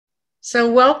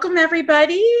So welcome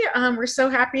everybody. We're so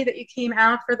happy that you came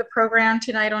out for the program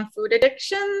tonight on food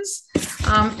addictions.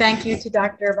 Thank you to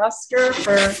Dr. Bhasker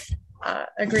for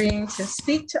agreeing to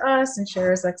speak to us and share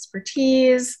his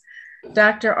expertise.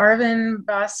 Dr. Arvind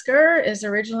Bhasker is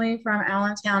originally from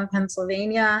Allentown,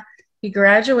 Pennsylvania. He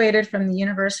graduated from the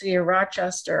University of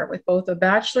Rochester with both a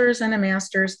bachelor's and a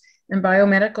master's in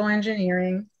biomedical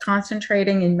engineering,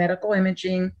 concentrating in medical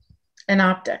imaging and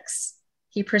optics.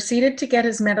 He proceeded to get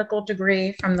his medical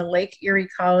degree from the Lake Erie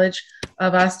College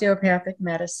of Osteopathic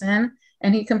Medicine,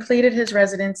 and he completed his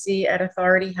residency at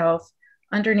Authority Health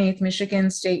underneath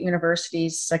Michigan State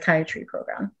University's psychiatry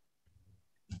program.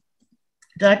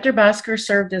 Dr. Bhasker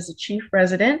served as a chief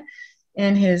resident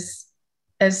in his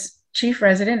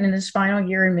final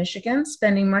year in Michigan,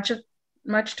 spending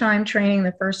much time training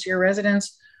the first-year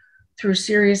residents through a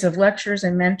series of lectures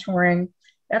and mentoring.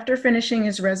 After finishing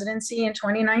his residency in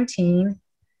 2019,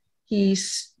 he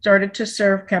started to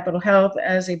serve Capitol Health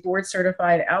as a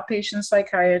board-certified outpatient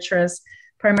psychiatrist,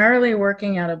 primarily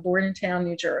working out of Bordentown,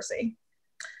 New Jersey.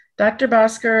 Dr.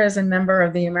 Bhasker is a member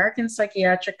of the American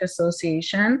Psychiatric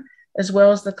Association, as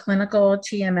well as the Clinical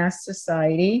TMS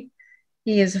Society.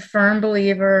 He is a firm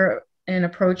believer in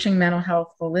approaching mental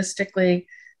health holistically,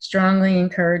 strongly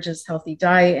encourages healthy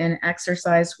diet and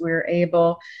exercise where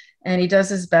able, and he does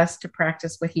his best to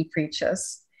practice what he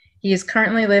preaches. He is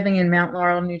currently living in Mount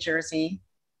Laurel, New Jersey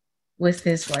with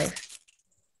his wife.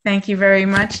 Thank you very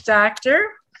much, Doctor.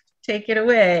 Take it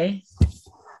away.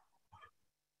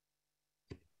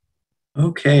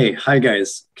 Okay, hi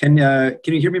guys. Can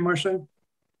you hear me, Marcia?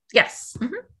 Yes.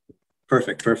 Mm-hmm.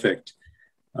 Perfect.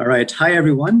 All right, hi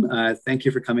everyone. Thank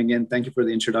you for coming in. Thank you for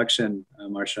the introduction,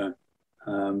 Marcia.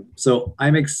 So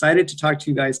I'm excited to talk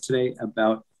to you guys today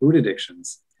about food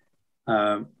addictions.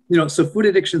 So food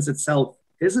addictions itself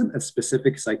isn't a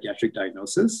specific psychiatric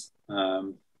diagnosis.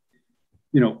 When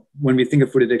we think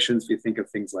of food addictions, we think of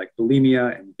things like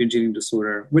bulimia and binge eating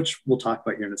disorder, which we'll talk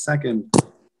about here in a second.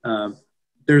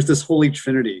 There's this holy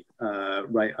trinity,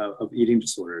 of eating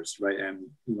disorders, right? And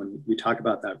when we talk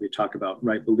about that, we talk about,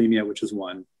 bulimia, which is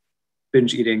one,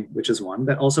 binge eating, which is one,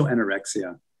 but also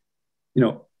anorexia.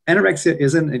 Anorexia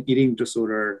isn't an eating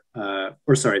disorder,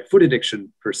 food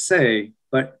addiction per se,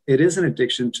 but it is an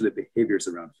addiction to the behaviors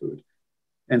around food.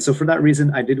 And so for that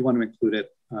reason, I did want to include it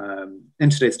in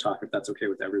today's talk, if that's okay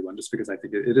with everyone, just because I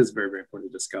think it is very, very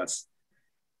important to discuss.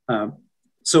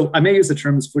 So I may use the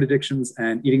terms food addictions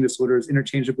and eating disorders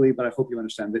interchangeably, but I hope you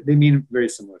understand that they mean very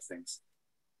similar things.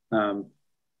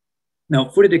 Now,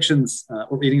 food addictions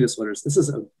or eating disorders, this is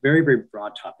a very, very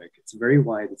broad topic. It's very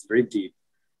wide, it's very deep.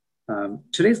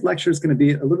 Today's lecture is going to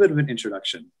be a little bit of an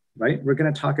introduction, right? We're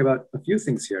going to talk about a few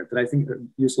things here that I think are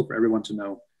useful for everyone to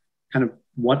know, kind of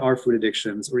what are food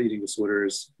addictions or eating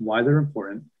disorders, why they're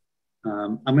important.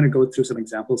 I'm going to go through some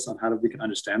examples on how we can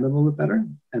understand them a little bit better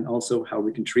and also how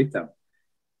we can treat them.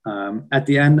 At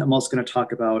the end, I'm also going to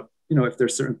talk about, if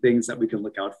there's certain things that we can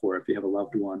look out for if we have a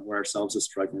loved one or ourselves is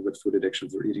struggling with food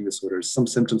addictions or eating disorders, some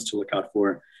symptoms to look out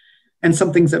for, and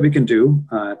some things that we can do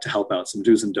to help out, some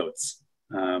do's and don'ts.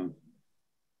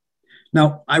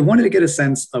 Now, I wanted to get a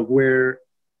sense of where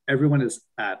everyone is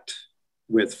at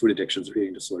with food addictions or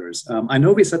eating disorders. I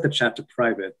know we set the chat to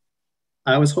private.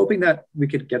 I was hoping that we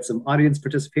could get some audience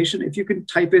participation. If you can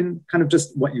type in kind of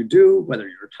just what you do, whether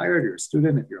you're retired, you're a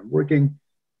student, if you're working,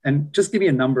 and just give me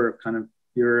a number of kind of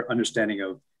your understanding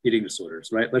of eating disorders,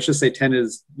 right? Let's just say 10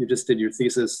 is you just did your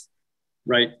thesis,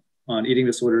 right, on eating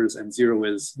disorders, and 0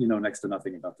 is, next to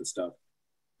nothing about this stuff.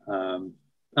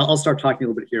 I'll start talking a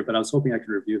little bit here, but I was hoping I could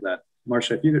review that.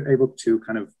 Marcia, if you're able to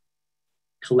kind of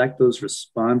collect those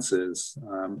responses,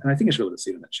 and I think I should be able to see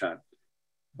it in the chat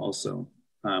also.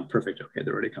 Perfect, okay,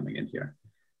 they're already coming in here.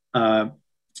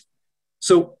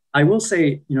 So I will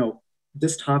say,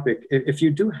 this topic, if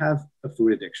you do have a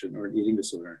food addiction or an eating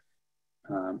disorder,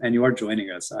 and you are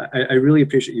joining us, I really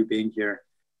appreciate you being here.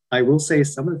 I will say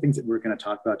some of the things that we're going to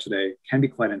talk about today can be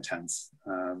quite intense.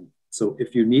 So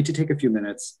if you need to take a few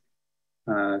minutes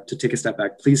to take a step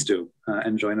back, please do,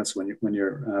 and join us when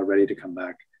you're ready to come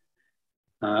back.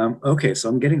 Okay, so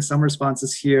I'm getting some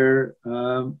responses here.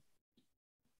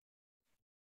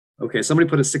 Okay, somebody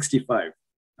put a 65.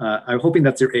 I'm hoping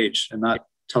that's your age and not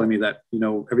telling me that you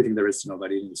know everything there is to know about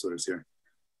eating disorders here.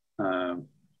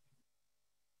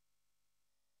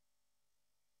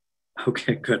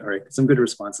 Okay, good. All right, some good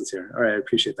responses here. All right, I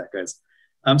appreciate that, guys.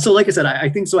 So like I said, I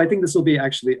think this will be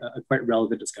actually a quite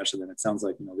relevant discussion. And it sounds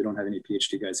like we don't have any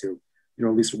PhD guys here,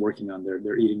 at least working on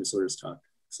their eating disorders talk.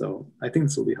 So I think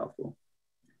this will be helpful.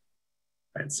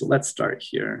 All right, so let's start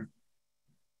here.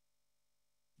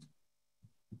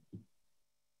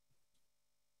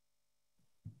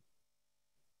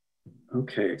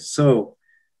 Okay, so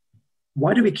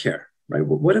why do we care, right?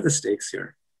 What are the stakes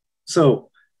here? So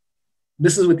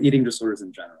this is with eating disorders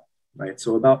in general, right?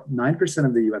 So about 9%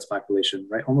 of the US population,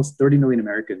 right? Almost 30 million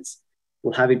Americans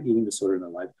will have an eating disorder in their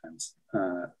lifetimes.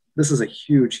 This is a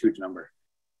huge, huge number.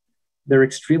 They're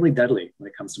extremely deadly when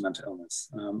it comes to mental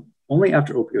illness, only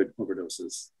after opioid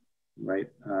overdoses, right?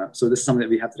 So this is something that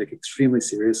we have to take extremely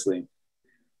seriously.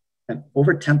 And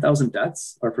over 10,000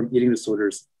 deaths are from eating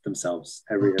disorders themselves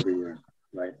every year,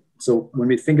 right? So when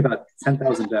we think about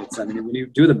 10,000 deaths, I mean, when you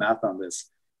do the math on this,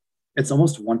 it's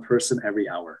almost one person every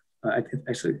hour.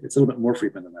 Actually, it's a little bit more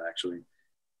frequent than that, actually,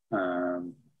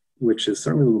 which is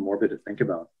certainly a little morbid to think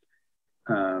about.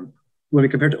 When we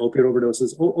compare to opioid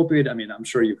overdoses, opioid, I mean, I'm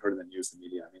sure you've heard in the news and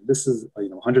media. I mean, this is,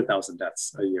 100,000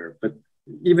 deaths a year. But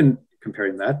even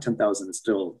comparing that, 10,000 is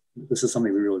still, this is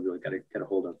something we really, really got to get a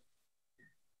hold of.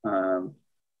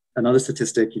 Another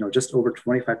statistic, just over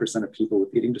 25% of people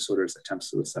with eating disorders attempt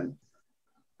suicide.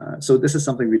 So this is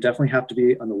something we definitely have to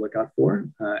be on the lookout for.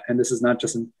 And this is not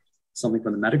just something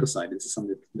from the medical side. This is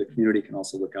something that the community can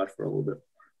also look out for a little bit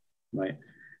more, right?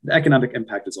 The economic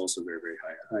impact is also very, very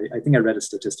high. I think I read a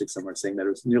statistic somewhere saying that it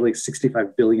was nearly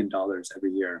 $65 billion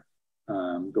every year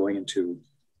going into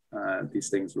these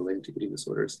things relating to eating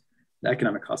disorders, the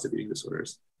economic cost of eating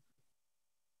disorders.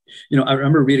 I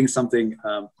remember reading something,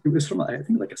 it was from, I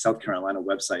think, like a South Carolina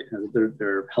website,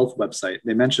 their health website.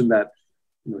 They mentioned that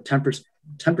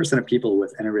 10% of people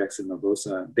with anorexia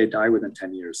nervosa, they die within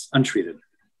 10 years, untreated,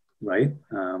 right?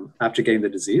 After getting the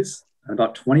disease. And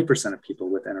about 20% of people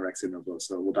with anorexia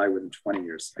nervosa will die within 20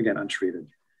 years, again, untreated.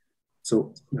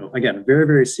 So, again, very,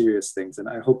 very serious things. And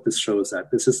I hope this shows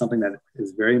that this is something that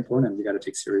is very important and we got to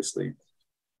take seriously.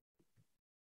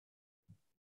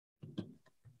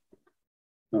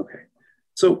 Okay,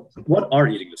 so what are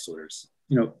eating disorders?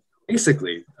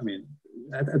 Basically, I mean,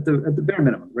 at the bare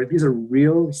minimum, right? These are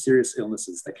real serious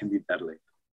illnesses that can be deadly.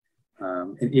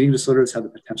 And eating disorders have the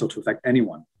potential to affect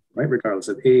anyone, right? Regardless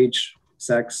of age,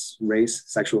 sex, race,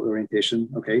 sexual orientation.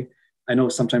 Okay, I know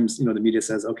sometimes the media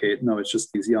says, okay, no, it's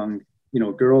just these young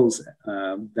girls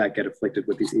that get afflicted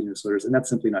with these eating disorders, and that's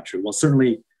simply not true. Well,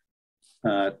 certainly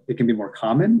it can be more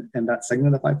common in that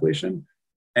segment of the population.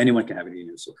 Anyone can have an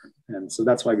eating disorder, and so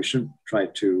that's why we shouldn't try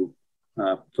to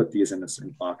put these in a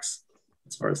certain box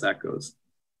as far as that goes.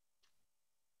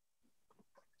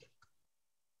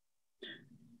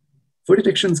 Food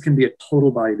addictions can be a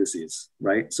total body disease,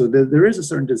 right? So there is a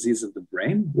certain disease of the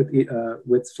brain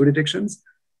with food addictions,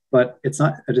 but it's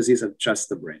not a disease of just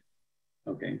the brain.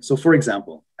 Okay, so for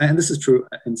example, and this is true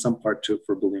in some part too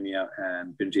for bulimia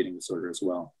and binge eating disorder as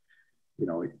well.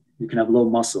 You can have low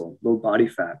muscle, low body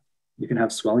fat. You can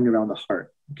have swelling around the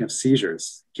heart. You can have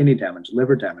seizures, kidney damage,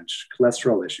 liver damage,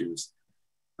 cholesterol issues,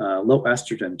 low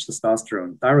estrogen,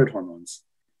 testosterone, thyroid hormones,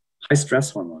 high stress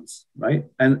hormones, right?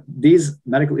 And these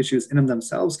medical issues in and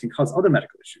themselves can cause other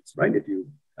medical issues, right? If you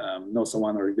know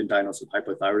someone or you've been diagnosed with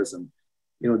hypothyroidism,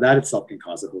 that itself can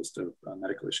cause a host of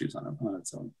medical issues on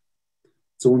its own.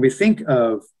 So when we think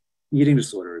of eating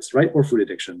disorders, right, or food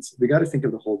addictions, we got to think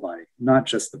of the whole body, not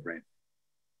just the brain.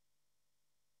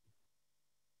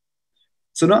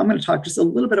 So now I'm going to talk just a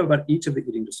little bit about each of the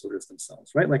eating disorders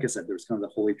themselves, right? Like I said, there's kind of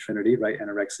the holy trinity, right?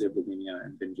 Anorexia, bulimia,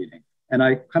 and binge eating. And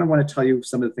I kind of want to tell you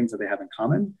some of the things that they have in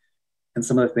common and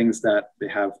some of the things that they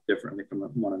have differently from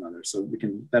one another so we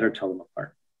can better tell them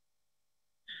apart.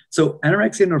 So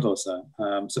anorexia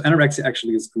nervosa, so anorexia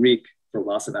actually is Greek for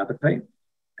loss of appetite,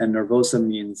 and nervosa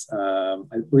means,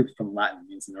 I believe from Latin,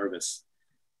 means nervous.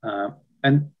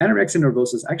 And anorexia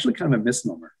nervosa is actually kind of a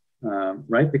misnomer.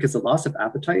 Right? Because the loss of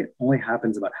appetite only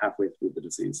happens about halfway through the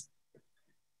disease.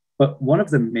 But one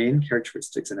of the main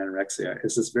characteristics in anorexia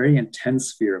is this very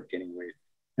intense fear of gaining weight.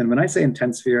 And when I say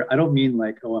intense fear, I don't mean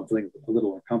like, oh, I'm feeling a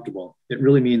little uncomfortable. It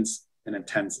really means an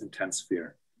intense, intense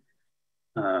fear.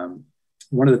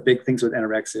 One of the big things with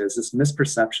anorexia is this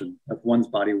misperception of one's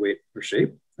body weight or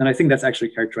shape. And I think that's actually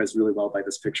characterized really well by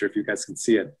this picture, if you guys can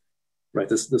see it. Right,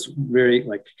 this very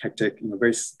like hectic,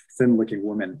 very thin-looking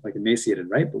woman, like emaciated,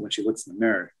 right? But when she looks in the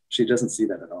mirror, she doesn't see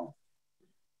that at all.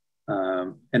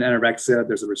 In anorexia,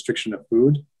 there's a restriction of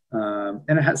food, and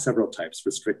it has several types: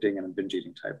 restricting and a binge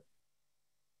eating type.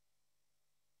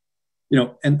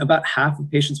 And about half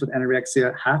of patients with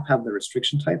anorexia, half have the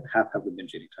restriction type, half have the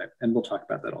binge eating type, and we'll talk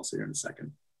about that also here in a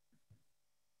second.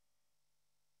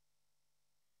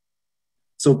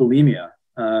 So bulimia.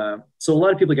 So a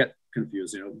lot of people get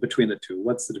confused, between the two.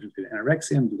 What's the difference between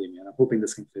anorexia and bulimia? And I'm hoping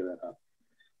this can clear that up.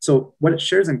 So what it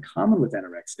shares in common with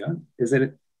anorexia is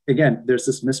that, again, there's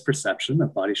this misperception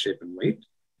of body shape and weight.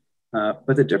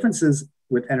 But the difference is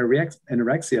with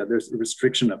anorexia, there's a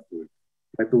restriction of food.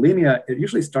 Like bulimia, it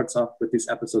usually starts off with these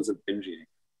episodes of binge eating,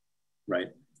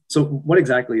 right? So what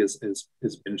exactly is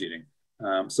binge eating?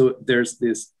 So there's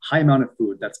this high amount of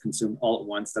food that's consumed all at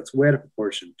once that's way out of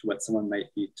proportion to what someone might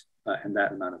eat in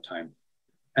that amount of time.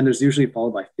 And there's usually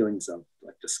followed by feelings of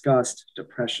like disgust,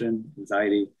 depression,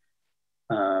 anxiety.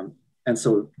 And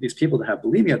so these people that have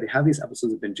bulimia, they have these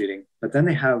episodes of binge eating, but then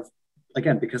they have,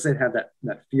 again, because they have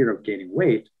that fear of gaining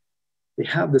weight, they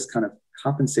have this kind of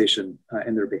compensation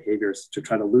in their behaviors to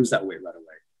try to lose that weight right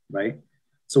away, right?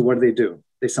 So what do?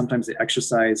 They sometimes they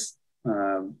exercise,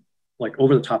 like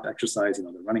over the top exercise, you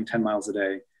know, they're running 10 miles a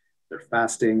day, they're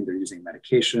fasting, they're using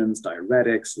medications,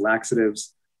 diuretics,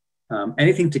 laxatives,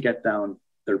 anything to get down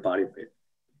their body weight.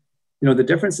 You know, the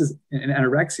difference is in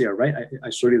anorexia, right?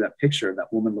 I showed you that picture.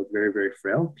 That woman looked very, very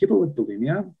frail. People with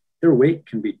bulimia, their weight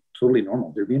can be totally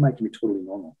normal. Their BMI can be totally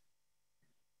normal.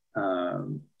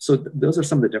 So those are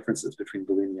some of the differences between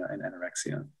bulimia and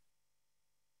anorexia.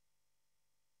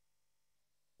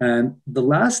 And the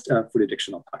last food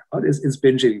addiction I'll talk about is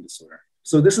binge eating disorder.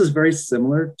 So this is very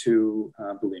similar to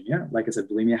bulimia. Like I said,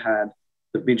 bulimia had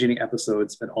the binge eating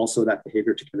episodes, but also that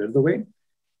behavior to get rid of the weight.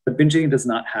 But binge eating does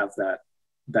not have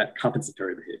that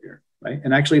compensatory behavior, right?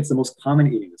 And actually, it's the most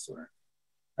common eating disorder.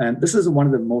 And this is one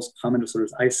of the most common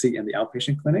disorders I see in the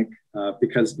outpatient clinic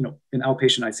because, you know, in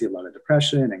outpatient, I see a lot of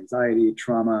depression, anxiety,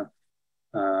 trauma,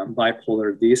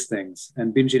 bipolar, these things.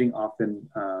 And binge eating often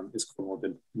is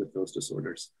comorbid with those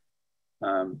disorders.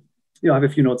 You know, I have a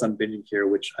few notes on binging here,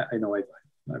 which I know I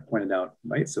pointed out,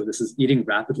 right? So this is eating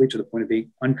rapidly to the point of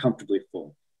being uncomfortably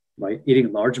full, right?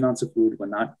 Eating large amounts of food when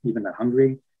not even that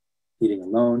hungry, eating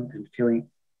alone, and feeling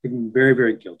very,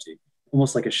 very guilty,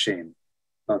 almost like a shame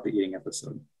about the eating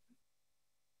episode.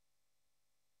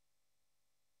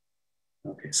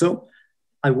 Okay, so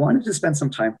I wanted to spend some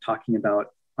time talking about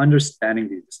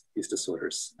understanding these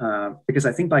disorders because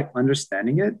I think by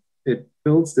understanding it, it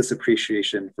builds this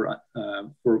appreciation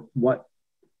for what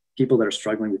people that are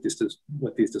struggling with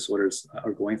what these disorders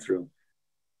are going through.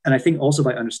 And I think also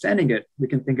by understanding it, we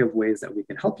can think of ways that we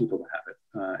can help people to have it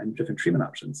and different treatment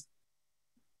options.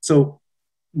 So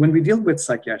when we deal with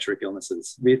psychiatric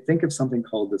illnesses, we think of something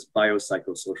called this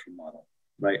biopsychosocial model,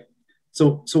 right?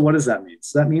 So what does that mean?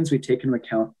 So that means we take into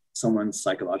account someone's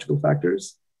psychological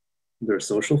factors, their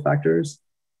social factors,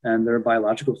 and their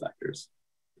biological factors.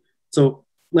 So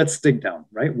let's dig down,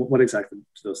 right? What exactly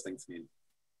do those things mean?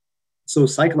 So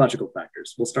psychological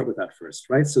factors, we'll start with that first,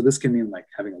 right? So this can mean like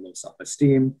having a low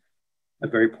self-esteem, a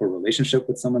very poor relationship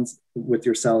with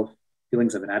yourself,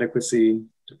 feelings of inadequacy,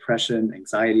 depression,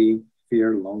 anxiety,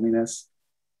 fear, loneliness,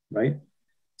 right?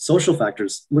 Social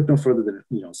factors, look no further than,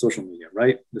 you know, social media,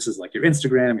 right? This is like your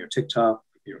Instagram, your TikTok,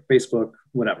 your Facebook,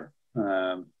 whatever.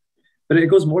 But it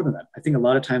goes more than that. I think a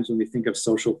lot of times when we think of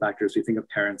social factors, we think of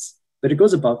parents, but it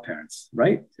goes above parents,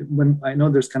 right? When I know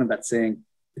there's kind of that saying,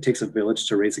 it takes a village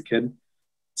to raise a kid.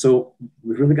 So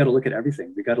we really got to look at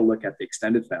everything. We got to look at the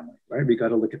extended family, right? We got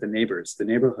to look at the neighbors, the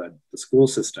neighborhood, the school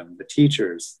system, the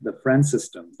teachers, the friend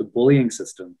system, the bullying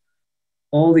system.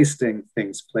 All these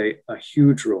things play a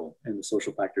huge role in the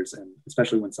social factors, and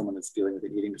especially when someone is dealing with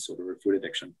an eating disorder or food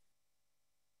addiction.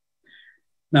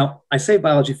 Now, I say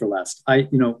biology for last.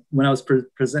 When I was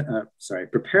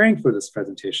preparing for this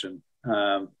presentation,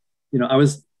 I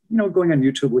was going on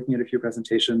YouTube, looking at a few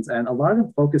presentations, and a lot of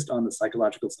them focused on the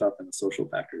psychological stuff and the social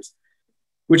factors,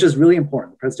 which is really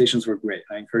important. The presentations were great.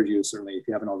 I encourage you, certainly, if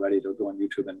you haven't already, to go on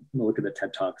YouTube and look at the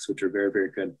TED Talks, which are very,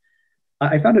 very good.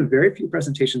 I found that very few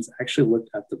presentations actually looked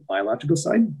at the biological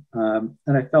side. And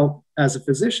I felt as a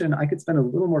physician, I could spend a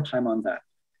little more time on that.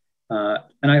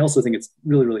 And I also think it's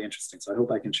really, really interesting. So I hope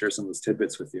I can share some of those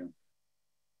tidbits with you.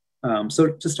 So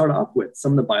to start off with,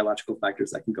 some of the biological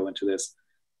factors that can go into this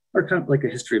are kind of like a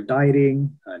history of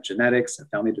dieting, genetics, a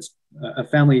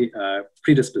family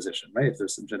predisposition, right? If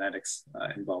there's some genetics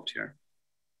involved here.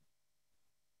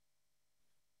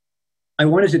 I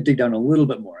wanted to dig down a little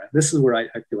bit more. This is where I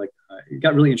feel like it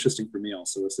got really interesting for me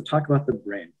also, is to talk about the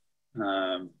brain.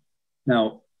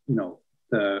 Now,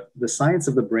 the science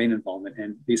of the brain involvement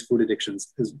in these food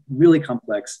addictions is really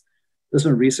complex. There's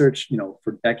been research,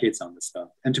 for decades on this stuff.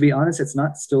 And to be honest, it's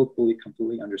not still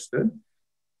completely understood.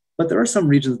 But there are some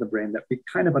regions of the brain that we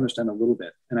kind of understand a little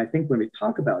bit. And I think when we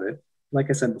talk about it, like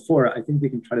I said before, I think we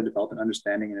can try to develop an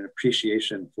understanding and an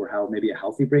appreciation for how maybe a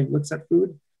healthy brain looks at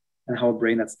food and how a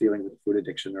brain that's dealing with food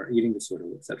addiction or eating disorder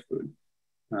looks at food.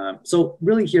 So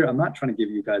really here, I'm not trying to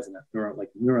give you guys a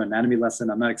neuroanatomy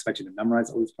lesson. I'm not expecting you to memorize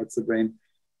all these parts of the brain.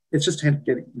 It's just to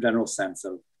get a general sense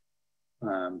of,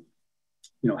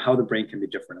 how the brain can be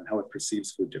different and how it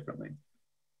perceives food differently.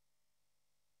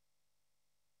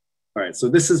 All right, so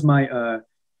this is my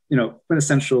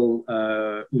quintessential,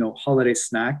 holiday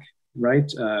snack,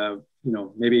 right?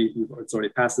 Maybe it's already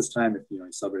past this time if, you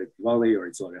celebrate Diwali or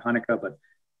you celebrate Hanukkah, but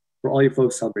for all you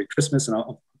folks celebrate Christmas and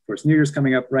of course New Year's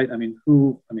coming up, right?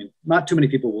 Not too many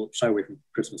people will shy away from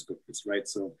Christmas cookies, right?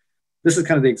 So this is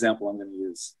kind of the example I'm going to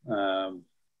use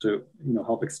to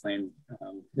help explain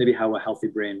maybe how a healthy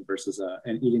brain versus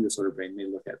an eating disorder brain may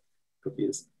look at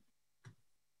cookies.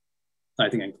 I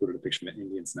think I included a picture of an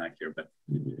Indian snack here, but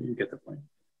you get the point.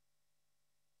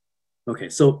 Okay,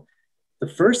 so the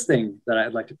first thing that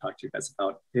I'd like to talk to you guys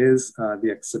about is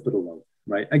the occipital lobe,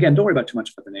 right? Again, don't worry about too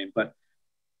much about the name, but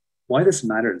why this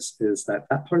matters is that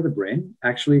part of the brain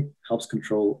actually helps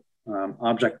control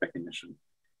object recognition.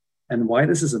 And why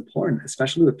this is important,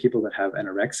 especially with people that have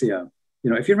anorexia,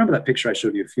 if you remember that picture I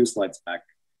showed you a few slides back,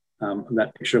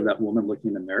 that picture of that woman looking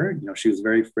in the mirror, she was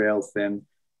very frail, thin,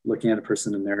 looking at a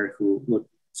person in the mirror who looked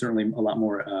certainly a lot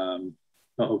more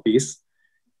obese,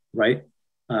 right?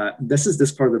 This is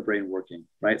this part of the brain working,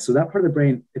 right? So that part of the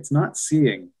brain, it's not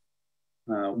seeing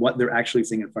what they're actually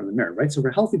seeing in front of the mirror, right? So for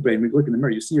a healthy brain, when you look in the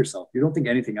mirror, you see yourself. You don't think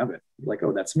anything of it. You're like,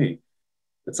 oh, that's me.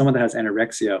 But someone that has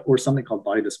anorexia or something called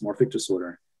body dysmorphic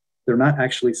disorder, they're not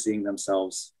actually seeing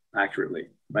themselves accurately,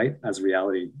 right? As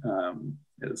reality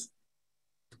is.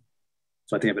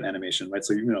 So I think of an animation, right?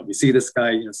 So, we see this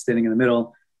guy, standing in the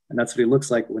middle, and that's what he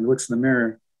looks like. When he looks in the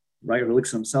mirror, right, or he looks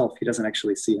at himself, he doesn't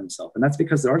actually see himself. And that's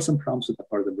because there are some problems with that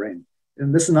part of the brain.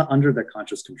 And this is not under their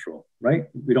conscious control, right?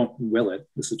 We don't will it.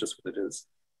 This is just what it is.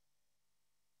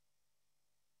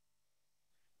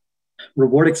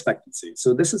 Reward expectancy.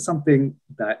 So this is something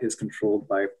that is controlled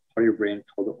by a part of your brain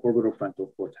called the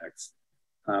orbitofrontal cortex.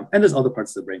 And there's other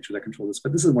parts of the brain too that control this,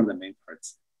 but this is one of the main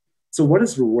parts. So what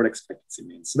does reward expectancy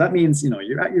mean? So that means,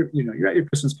 you're at your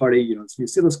Christmas party, so you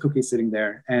see those cookies sitting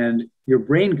there and your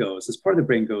brain goes, this part of the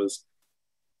brain goes,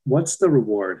 what's the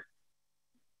reward?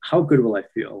 How good will I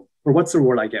feel? Or what's the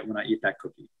reward I get when I eat that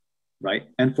cookie, right?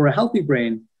 And for a healthy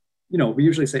brain, we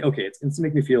usually say, okay, it's going to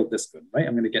make me feel this good, right?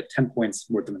 I'm going to get 10 points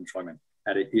worth of enjoyment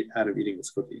out of eating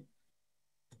this cookie.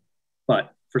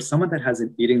 But for someone that has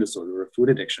an eating disorder or a food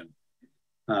addiction,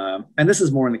 and this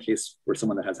is more in the case for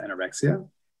someone that has anorexia,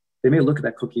 they may look at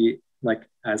that cookie like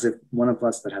as if one of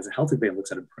us that has a healthy brain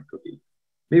looks at a burnt cookie.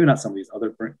 Maybe not some of these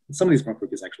burnt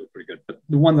cookies actually look pretty good, but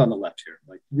the ones on the left here,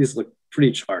 like these look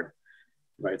pretty charred,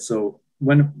 right? So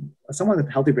when someone with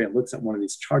a healthy brain looks at one of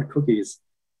these charred cookies,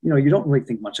 you don't really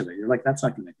think much of it. You're like, that's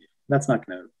not going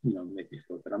to make me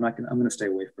feel good. I'm going to stay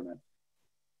away from it.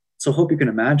 So hope you can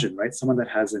imagine, right? Someone that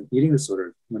has an eating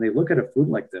disorder, when they look at a food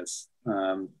like this,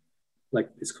 like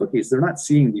these cookies, they're not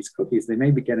seeing these cookies. They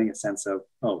may be getting a sense of,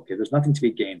 oh, okay, there's nothing to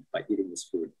be gained by eating this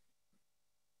food.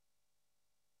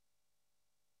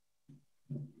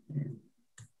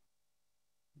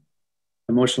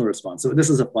 Emotional response. So this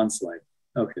is a fun slide.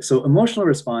 Okay, so emotional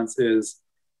response is,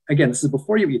 again, this is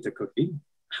before you eat the cookie.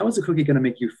 How is the cookie going to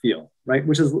make you feel, right?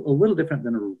 Which is a little different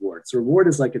than a reward. So reward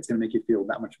is like, it's going to make you feel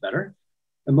that much better.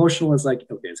 Emotional is like,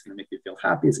 okay, it's going to make you feel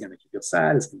happy. It's going to make you feel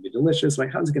sad. It's going to be delicious, right?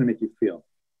 How is it going to make you feel?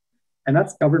 And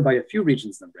that's governed by a few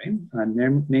regions in the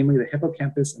brain, namely the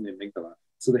hippocampus and the amygdala.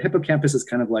 So the hippocampus is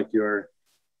kind of like your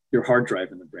hard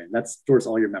drive in the brain. That stores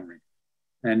all your memory.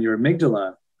 And your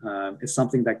amygdala is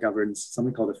something that governs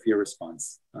something called a fear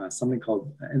response, something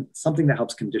that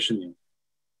helps condition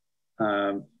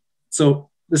you.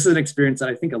 So this is an experience that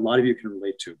I think a lot of you can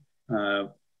relate to.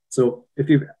 So if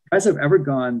you guys have ever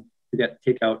gone to get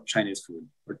takeout Chinese food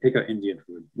or takeout Indian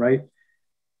food, right?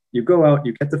 You go out,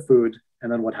 you get the food,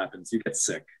 and then what happens? You get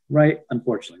sick, right?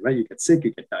 Unfortunately, right? You get sick,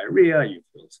 you get diarrhea, you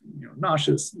feel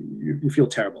nauseous, you feel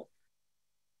terrible.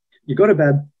 You go to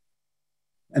bed,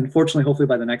 and fortunately, hopefully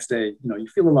by the next day, you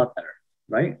feel a lot better,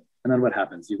 right? And then what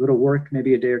happens? You go to work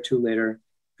maybe a day or two later,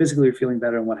 physically you're feeling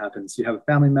better, and what happens? You have a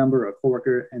family member or a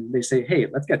coworker, and they say, hey,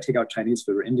 let's get takeout Chinese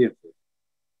food or Indian food.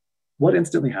 What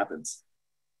instantly happens?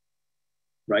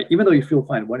 Right? Even though you feel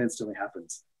fine, what instantly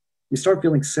happens? You start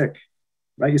feeling sick,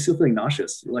 right? You're still feeling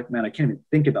nauseous. You're like, man, I can't even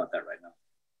think about that right now,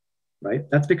 right?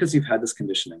 That's because you've had this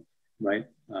conditioning, right?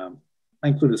 I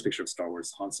included this picture of Star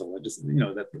Wars, Han Solo. Just,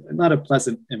 that not a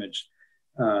pleasant image.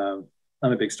 I'm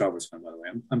a big Star Wars fan, by the way.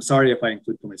 I'm sorry if I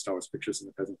include too many Star Wars pictures in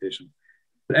the presentation.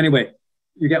 But anyway,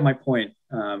 you get my point.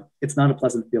 It's not a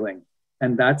pleasant feeling.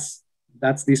 And that's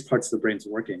these parts of the brain's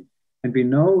working. And we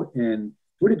know in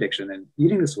food addiction and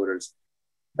eating disorders,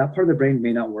 that part of the brain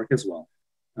may not work as well.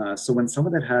 So when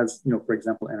someone that has, for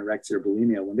example, anorexia or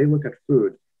bulimia, when they look at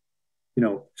food,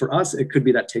 for us, it could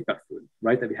be that takeout food,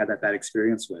 right? That we had that bad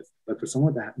experience with. But for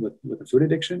someone that with a food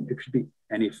addiction, it could be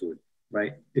any food,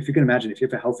 right? If you can imagine, if you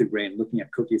have a healthy brain looking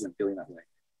at cookies and feeling that way,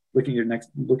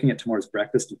 looking at tomorrow's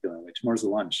breakfast and feeling that way, tomorrow's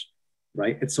lunch,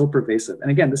 right? It's so pervasive.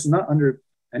 And again, this is not under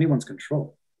anyone's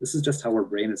control. This is just how our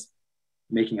brain is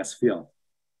making us feel.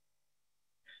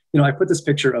 I put this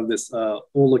picture of this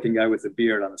old-looking guy with a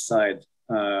beard on the side.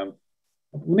 Let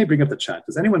me bring up the chat.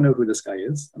 Does anyone know who this guy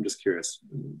is? I'm just curious.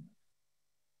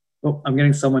 Oh, I'm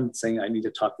getting someone saying I need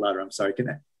to talk louder. I'm sorry.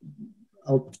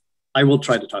 I will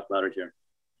try to talk louder here.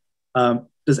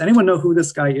 Does anyone know who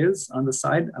this guy is on the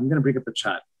side? I'm going to bring up the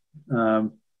chat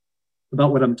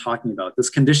about what I'm talking about, this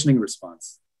conditioning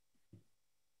response.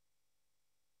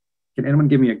 Can anyone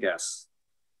give me a guess?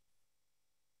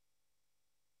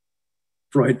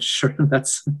 Freud, sure,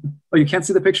 that's, oh, you can't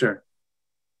see the picture.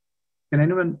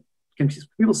 Can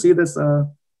people see this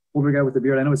older guy with the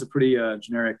beard? I know it's a pretty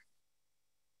generic.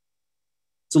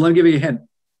 So let me give you a hint.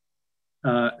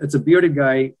 It's a bearded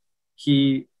guy.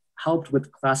 He helped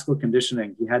with classical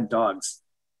conditioning. He had dogs.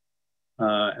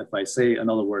 If I say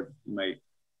another word, you might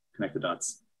connect the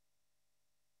dots.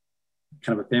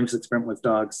 Kind of a famous experiment with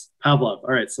dogs. Pavlov.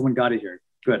 All right, someone got it here.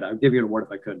 Good. I'll give you an award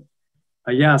if I could.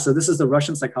 Yeah, so this is the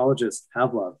Russian psychologist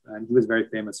Pavlov, and he was very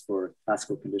famous for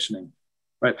classical conditioning,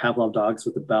 right? Pavlov dogs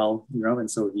with the bell, and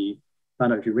so he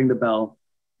found out if you ring the bell,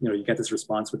 you get this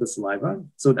response with the saliva.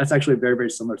 So that's actually a very, very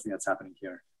similar thing that's happening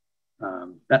here.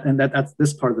 That's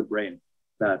this part of the brain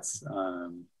that's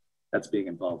being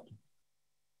involved.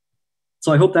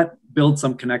 So I hope that builds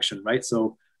some connection, right?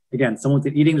 So again, someone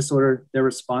with an eating disorder, their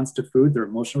response to food, their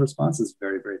emotional response is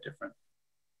very, very different.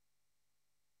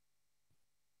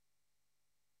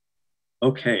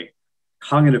 Okay,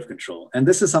 cognitive control. And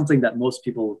this is something that most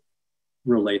people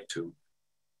relate to.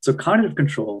 So cognitive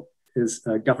control is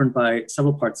governed by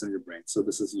several parts of your brain. So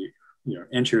this is your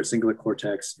anterior cingulate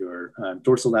cortex, your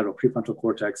dorsolateral prefrontal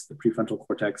cortex, the prefrontal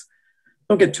cortex.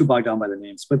 Don't get too bogged down by the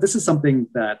names, but this is something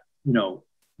that,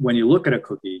 when you look at a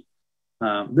cookie,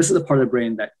 this is the part of the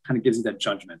brain that kind of gives you that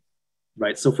judgment,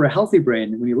 right? So for a healthy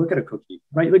brain, when you look at a cookie,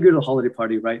 right, you go to a holiday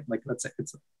party, right? Like let's say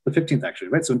it's the 15th actually,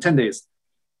 right? So in 10 days,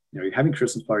 you're having a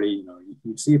Christmas party,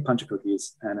 you see a bunch of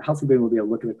cookies, and a healthy brain will be able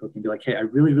to look at the cookie and be like, hey, I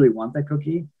really, really want that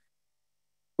cookie,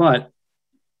 but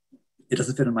it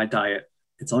doesn't fit in my diet.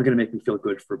 It's only going to make me feel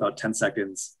good for about 10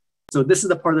 seconds. So this is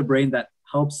the part of the brain that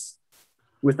helps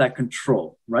with that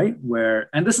control, right?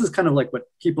 And this is kind of like what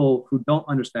people who don't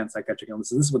understand psychiatric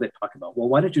illnesses, this is what they talk about. Well,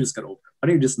 why don't you just get over it? Why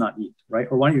don't you just not eat, right?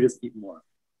 Or why don't you just eat more,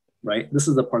 right? This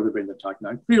is the part of the brain they're talking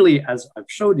about. And clearly, as I've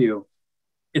showed you,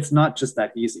 it's not just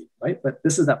that easy, right? But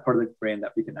this is that part of the brain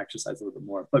that we can exercise a little bit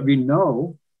more. But we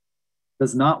know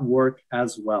does not work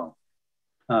as well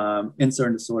in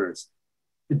certain disorders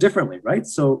differently, right?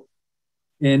 So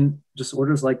in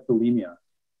disorders like bulimia,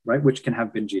 right, which can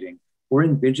have binge eating, or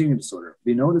in binge eating disorder,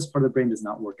 we know this part of the brain does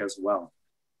not work as well,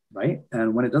 right?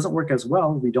 And when it doesn't work as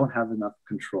well, we don't have enough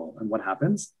control. And what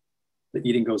happens? The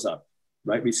eating goes up,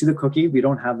 right? We see the cookie, we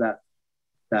don't have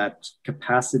that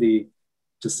capacity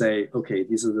to say, okay,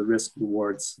 these are the risk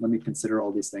rewards. Let me consider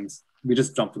all these things. We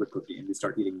just jump for the cookie and we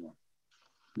start eating more,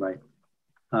 right?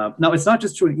 Now, it's not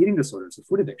just true in eating disorders or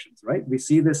food addictions, right? We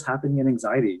see this happening in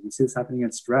anxiety. We see this happening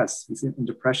in stress. We see it in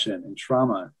depression and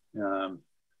trauma,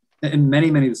 in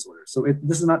many, many disorders. So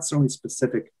this is not certainly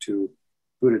specific to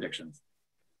food addictions.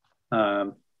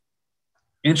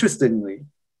 Interestingly,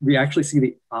 we actually see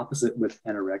the opposite with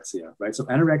anorexia, right? So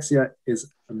anorexia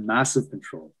is a massive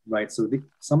control, right? So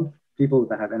some people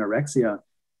that have anorexia,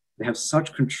 they have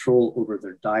such control over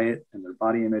their diet and their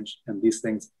body image and these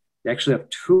things. They actually have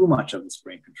too much of this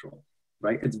brain control,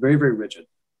 right? It's very, very rigid.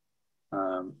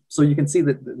 So you can see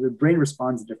that the brain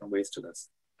responds in different ways to this.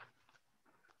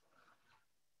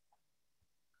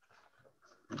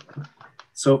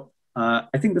 So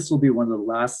I think this will be one of the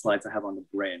last slides I have on the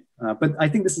brain. But I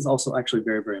think this is also actually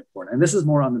very, very important. And this is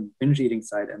more on the binge eating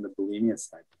side and the bulimia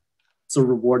side. So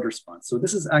reward response. So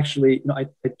this is actually, I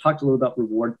talked a little about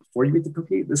reward before you eat the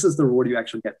cookie. This is the reward you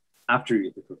actually get after you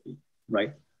eat the cookie,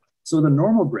 right? So the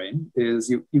normal brain is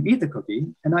you eat the cookie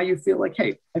and now you feel like,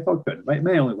 hey, I felt good, right? It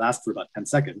may only last for about 10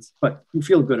 seconds, but you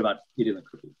feel good about eating the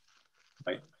cookie,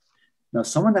 right? Now,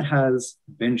 someone that has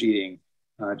binge eating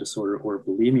disorder or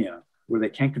bulimia, where they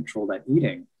can't control that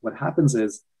eating, what happens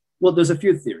is, well, there's a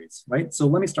few theories, right? So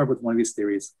let me start with one of these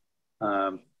theories.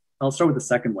 I'll start with the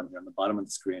second one here on the bottom of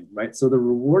the screen, right? So the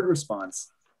reward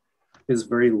response is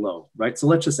very low, right? So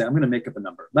let's just say, I'm going to make up a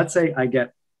number. Let's say I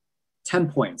get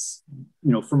 10 points,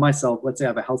 for myself. Let's say I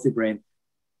have a healthy brain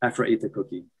after I eat the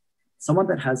cookie. Someone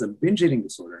that has a binge eating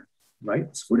disorder, right?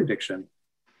 It's food addiction.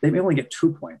 They may only get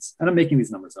 2 points. And I'm making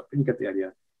these numbers up, but you get the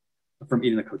idea from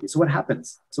eating the cookie. So what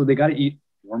happens? So they got to eat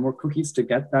more and more cookies to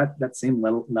get that same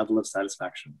level of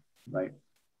satisfaction, right?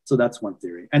 So that's one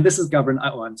theory. And this is governed,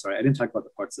 I'm sorry, I didn't talk about the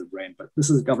parts of the brain, but this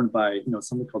is governed by,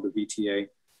 something called the VTA,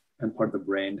 and part of the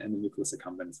brain, and the nucleus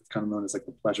accumbens. It's kind of known as like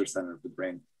the pleasure center of the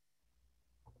brain.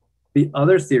 The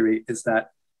other theory is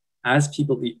that as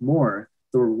people eat more,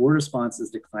 the reward response is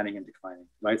declining and declining,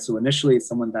 right? So initially,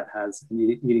 someone that has an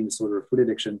eating disorder or food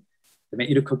addiction, they may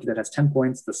eat a cookie that has 10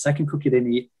 points. The second cookie they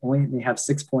eat only may have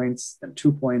 6 points, then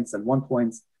 2 points, then 1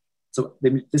 point. So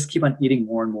they just keep on eating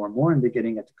more and more and more, and they're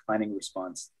getting a declining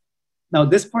response. Now,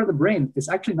 this part of the brain is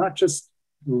actually not just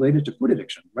related to food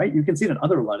addiction, right? You can see it in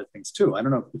a lot of things too. I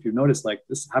don't know if you've noticed, like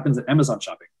this happens at Amazon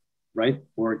shopping, right?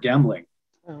 Or gambling,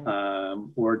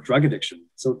 or drug addiction.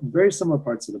 So very similar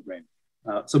parts of the brain.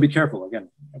 So be careful, again,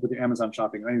 with your Amazon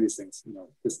shopping or any of these things,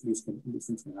 these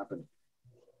things can happen.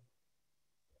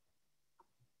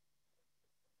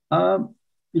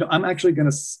 I'm actually going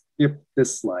to skip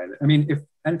this slide. I mean, if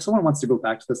someone wants to go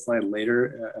back to this slide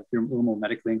later, if you're a little more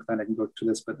medically inclined, I can go to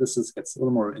this, but this gets a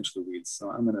little more into the weeds. So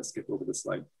I'm going to skip over this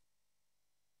slide.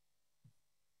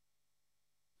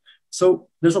 So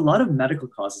there's a lot of medical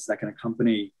causes that can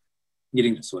accompany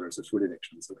eating disorders or food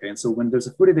addictions, okay? And so when there's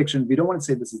a food addiction, we don't want to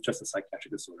say this is just a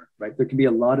psychiatric disorder, right? There can be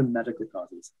a lot of medical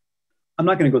causes. I'm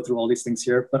not going to go through all these things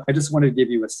here, but I just wanted to give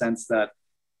you a sense that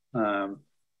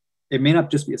it may not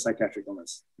just be a psychiatric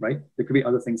illness, right? There could be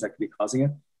other things that could be causing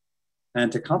it. And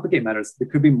to complicate matters, there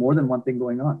could be more than one thing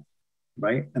going on,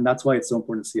 right? And that's why it's so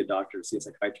important to see a doctor, see a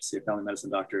psychiatrist, see a family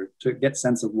medicine doctor to get a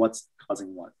sense of what's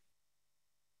causing what.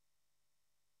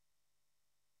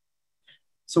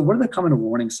 So what are the common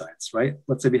warning signs, right?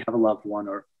 Let's say we have a loved one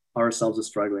or ourselves are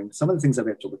struggling. Some of the things that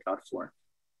we have to look out for.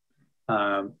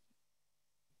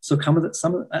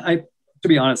 To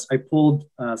be honest, I pulled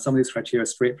some of these criteria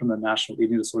straight from the National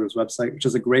Eating Disorders website, which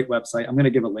is a great website. I'm going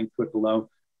to give a link to it below.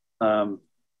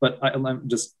 But I'm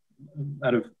just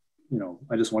out of,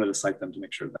 I just wanted to cite them to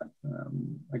make sure that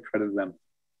I credited them.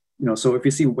 So if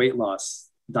you see weight loss,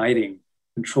 dieting,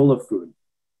 control of food,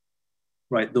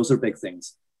 right? Those are big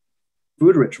things.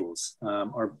 Food rituals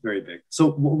are very big. So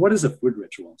what is a food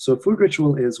ritual? So a food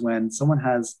ritual is when someone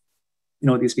has,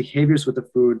 these behaviors with the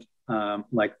food,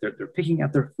 like they're picking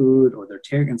at their food or they're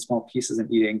tearing in small pieces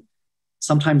and eating.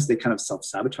 Sometimes they kind of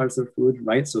self-sabotage their food,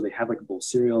 right? So they have like a bowl of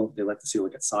cereal. They let the cereal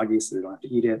get soggy so they don't have to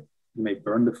eat it. They may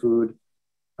burn the food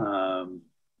or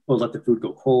let the food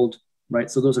go cold, right?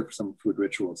 So those are some food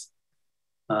rituals.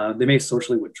 They may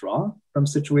socially withdraw from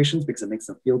situations because it makes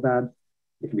them feel bad.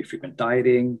 It can be frequent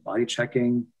dieting, body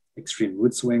checking, extreme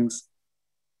mood swings.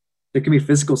 There can be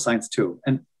physical signs too.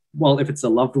 And well, if it's a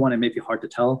loved one, it may be hard to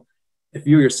tell. If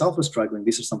you yourself are struggling,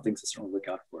 these are some things to certainly look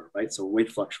out for, right? So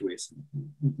weight fluctuations,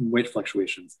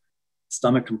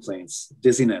 stomach complaints,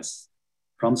 dizziness,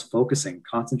 problems focusing,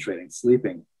 concentrating,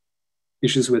 sleeping,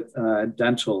 issues with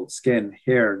dental, skin,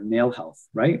 hair, nail health,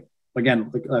 right?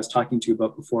 Again, like I was talking to you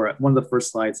about before, one of the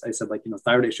first slides, I said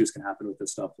thyroid issues can happen with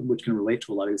this stuff, which can relate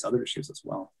to a lot of these other issues as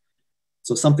well.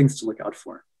 So some things to look out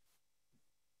for.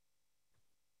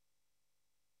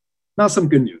 Now some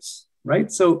good news, right?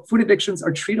 So food addictions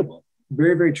are treatable,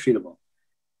 very, very treatable.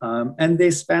 And they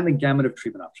span the gamut of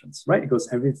treatment options, right? It goes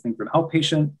everything from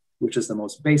outpatient, which is the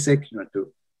most basic,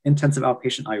 to intensive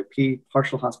outpatient IOP,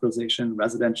 partial hospitalization,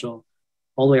 residential,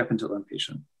 all the way up until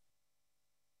inpatient.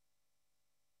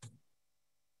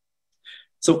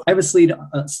 So I have a slide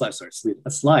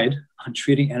on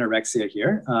treating anorexia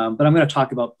here, but I'm going to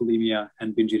talk about bulimia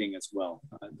and binge eating as well.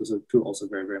 Those are two also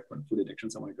very, very important food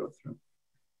addictions I want to go through.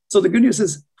 So the good news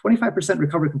is 25%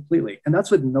 recover completely, and that's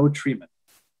with no treatment.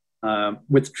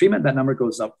 With treatment, that number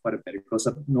goes up quite a bit. It goes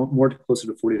up more closer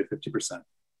to 40 to 50%.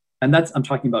 And I'm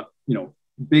talking about,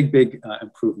 big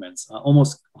improvements,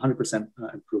 almost 100%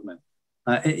 improvement.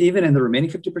 Even in the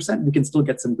remaining 50%, we can still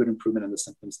get some good improvement in the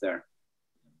symptoms there.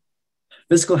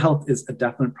 Physical health is a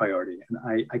definite priority,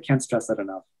 and I can't stress that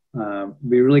enough.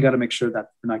 We really got to make sure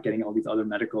that we're not getting all these other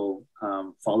medical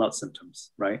fallout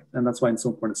symptoms, right? And that's why it's so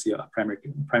important to see a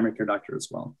primary care doctor as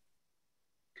well.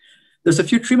 There's a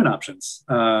few treatment options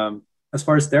as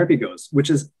far as therapy goes, which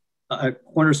is a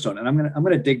cornerstone. And I'm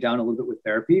gonna dig down a little bit with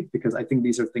therapy because I think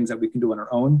these are things that we can do on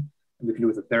our own and we can do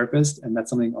with a therapist. And that's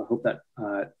something I hope that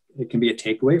it can be a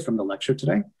takeaway from the lecture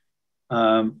today.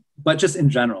 But just in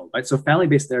general, right? So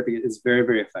family-based therapy is very,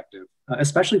 very effective,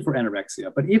 especially for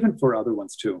anorexia, but even for other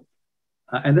ones too.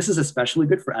 And this is especially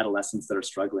good for adolescents that are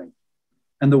struggling.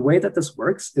 And the way that this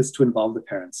works is to involve the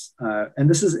parents. And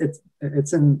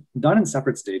it's done in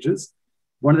separate stages.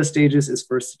 One of the stages is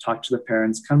first to talk to the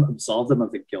parents, kind of absolve them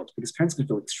of the guilt, because parents can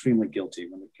feel extremely guilty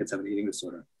when the kids have an eating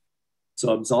disorder.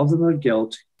 So absolve them of the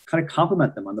guilt, kind of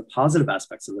compliment them on the positive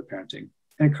aspects of their parenting,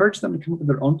 and encourage them to come up with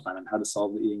their own plan on how to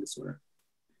solve the eating disorder.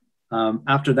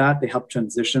 After that, they help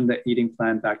transition the eating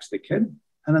plan back to the kid,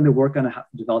 and then they work on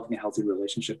developing a healthy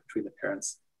relationship between the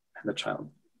parents and the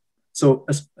child. So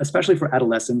especially for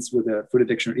adolescents with a food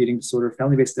addiction or eating disorder,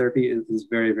 family-based therapy is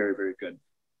very, very, very good.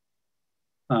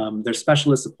 There's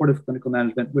specialist supportive clinical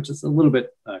management, which is a little bit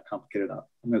complicated.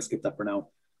 I'm going to skip that for now.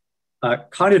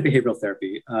 Cognitive behavioral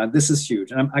therapy, this is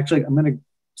huge. And I'm going to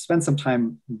spend some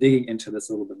time digging into this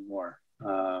a little bit more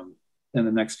in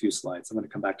the next few slides. I'm going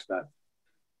to come back to that.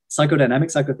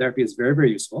 Psychodynamic psychotherapy is very,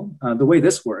 very useful. The way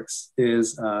this works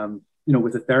is,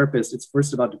 with a therapist, it's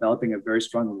first about developing a very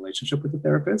strong relationship with the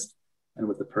therapist and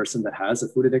with the person that has a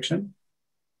food addiction.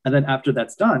 And then after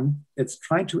that's done, it's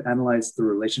trying to analyze the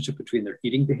relationship between their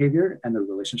eating behavior and their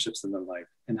relationships in their life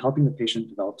and helping the patient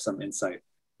develop some insight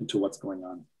into what's going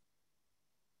on.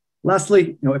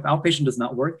 Lastly, if outpatient does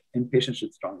not work, inpatient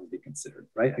should strongly be considered,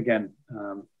 right? Again,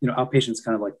 outpatient is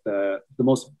kind of like the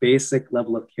most basic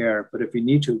level of care, but if we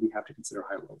need to, we have to consider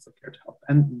higher levels of care to help.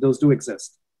 And those do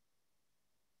exist.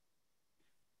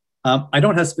 I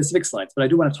don't have specific slides, but I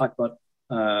do want to talk about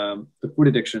the food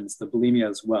addictions, the bulimia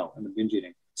as well, and the binge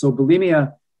eating. So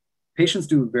bulimia, patients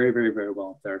do very, very, very well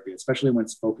in therapy, especially when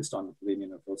it's focused on the bulimia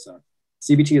nervosa.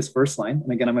 CBT is first line.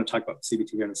 And again, I'm going to talk about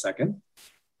CBT here in a second.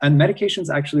 And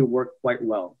medications actually work quite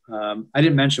well. I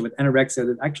didn't mention with anorexia,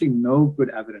 there's actually no good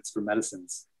evidence for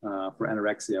medicines for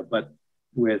anorexia, but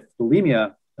with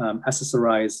bulimia,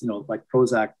 SSRIs, like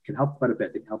Prozac can help quite a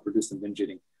bit. They can help reduce the binge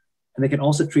eating. And they can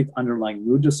also treat underlying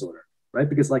mood disorder, right?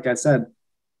 Because like I said,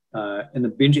 in the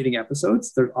binge eating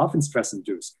episodes, they're often stress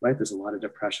induced, right? There's a lot of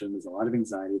depression, there's a lot of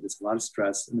anxiety, there's a lot of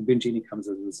stress, and the binge eating comes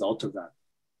as a result of that.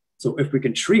 So if we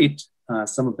can treat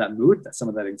some of that mood, some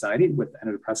of that anxiety with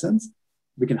antidepressants,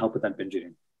 we can help with that binge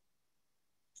eating.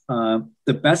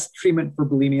 The best treatment for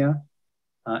bulimia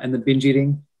and the binge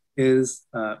eating is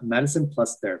medicine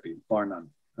plus therapy, bar none,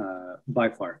 by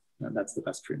far. That's the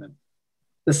best treatment.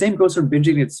 The same goes for binge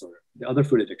eating disorder, the other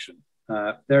food addiction.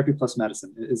 Therapy plus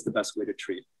medicine is the best way to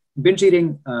treat. Binge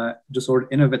eating disorder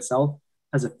in of itself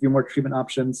has a few more treatment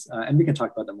options, and we can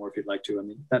talk about that more if you'd like to. I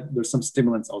mean, there's some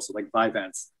stimulants also like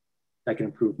Vyvanse that can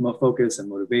improve focus and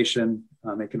motivation.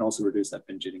 It can also reduce that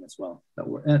binge eating as well.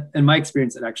 In my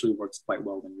experience, it actually works quite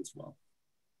well when used well.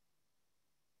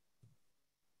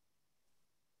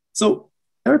 So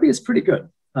therapy is pretty good.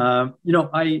 I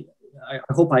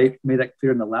hope I made that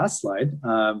clear in the last slide.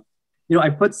 I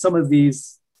put some of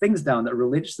these things down that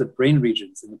relate to the brain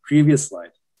regions in the previous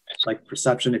slide, like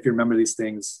perception, if you remember these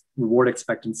things, reward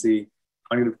expectancy,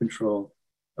 cognitive control,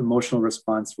 emotional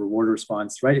response, reward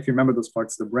response, right? If you remember those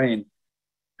parts of the brain.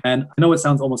 And I know it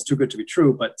sounds almost too good to be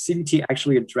true, but CBT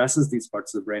actually addresses these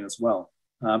parts of the brain as well.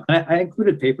 And I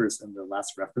included papers in the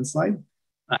last reference slide,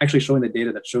 actually showing the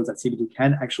data that shows that CBT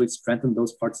can actually strengthen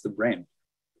those parts of the brain.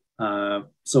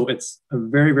 So it's a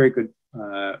very, very good,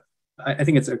 I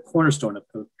think it's a cornerstone of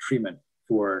treatment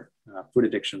for food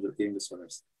addictions or eating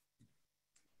disorders.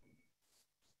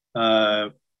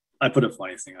 I put a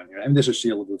funny thing on here. I mean, this is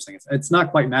Sheila LaBeouf saying it's not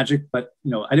quite magic, but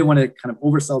I didn't want to kind of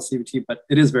oversell CBT, but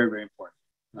it is very, very important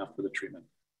for the treatment.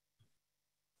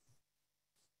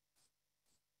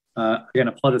 Again,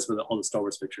 apologies for all the Star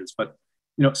Wars pictures, but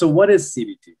so what is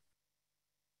CBT?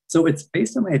 So it's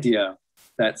based on the idea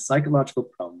that psychological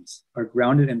problems are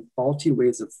grounded in faulty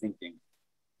ways of thinking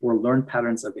or learned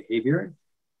patterns of behavior,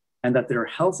 and that there are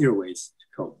healthier ways to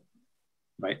cope,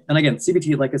 right? And again,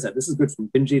 CBT, like I said, this is good from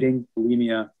binge eating,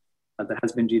 bulimia, that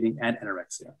has binge eating, and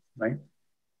anorexia, right?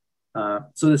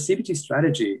 So the CBT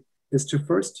strategy is to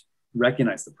first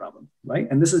recognize the problem, right?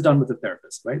 And this is done with the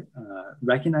therapist, right?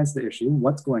 Recognize the issue,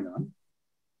 what's going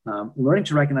on, learning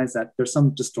to recognize that there's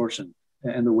some distortion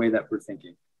in the way that we're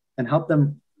thinking, and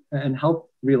help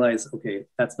realize, okay,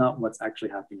 that's not what's actually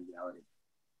happening in reality,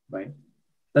 right?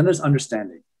 Then there's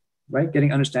understanding, right?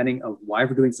 Getting understanding of why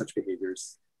we're doing such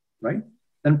behaviors, right?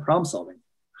 Then problem solving,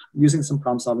 using some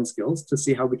problem solving skills to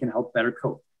see how we can help better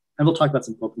cope. And we'll talk about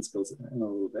some coping skills in a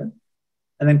little bit.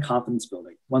 And then confidence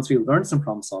building. Once we learn some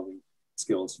problem solving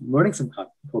skills, learning some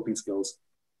coping skills,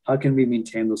 how can we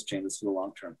maintain those changes for the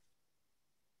long term?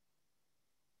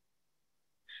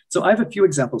 So I have a few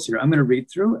examples here I'm going to read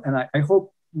through, and I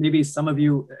hope maybe some of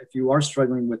you, if you are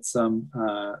struggling with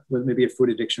with maybe a food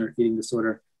addiction or eating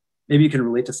disorder, maybe you can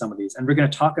relate to some of these. And we're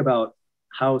going to talk about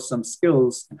how some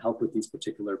skills can help with these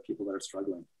particular people that are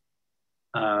struggling.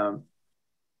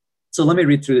 So let me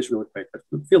read through this really quick, but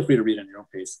feel free to read on your own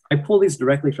pace. I pull these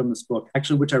directly from this book,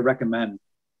 actually, which I recommend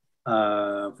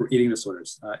for eating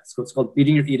disorders. It's called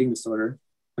Beating Your Eating Disorder,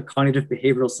 a cognitive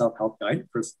behavioral self-help guide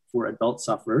for adult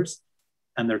sufferers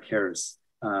and their carers.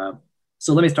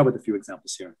 So let me start with a few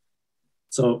examples here.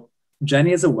 So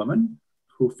Jenny is a woman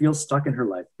who feels stuck in her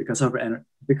life because of her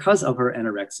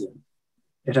anorexia.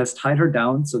 It has tied her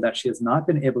down so that she has not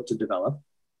been able to develop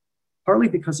partly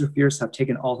because her fears have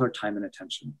taken all her time and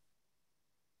attention.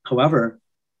 However,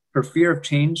 her fear of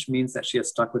change means that she has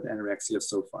stuck with anorexia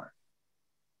so far.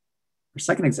 Her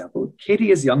second example,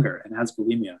 Katie is younger and has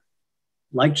bulimia.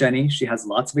 Like Jenny, she has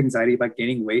lots of anxiety about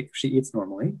gaining weight if she eats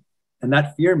normally. And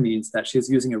that fear means that she is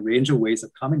using a range of ways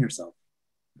of calming herself,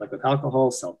 like with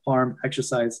alcohol, self-harm,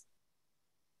 exercise.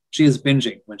 She is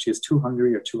binging when she is too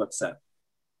hungry or too upset.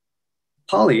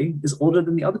 Polly is older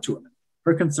than the other two women.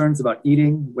 Her concerns about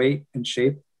eating, weight, and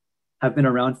shape have been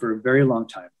around for a very long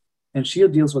time. And she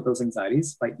deals with those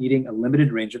anxieties by eating a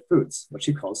limited range of foods, what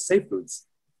she calls safe foods,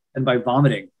 and by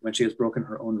vomiting when she has broken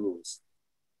her own rules.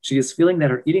 She is feeling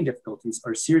that her eating difficulties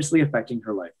are seriously affecting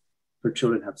her life. Her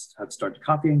children have started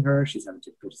copying her. She's having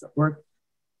difficulties at work.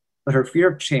 But her fear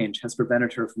of change has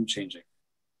prevented her from changing.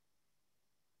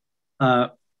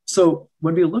 So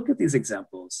when we look at these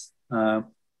examples,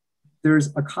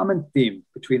 there's a common theme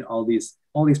between all these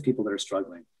people that are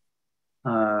struggling.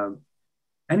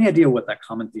 Any idea what that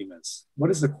common theme is? What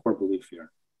is the core belief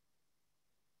here?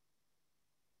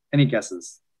 Any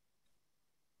guesses?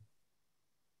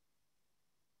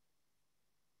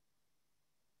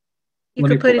 You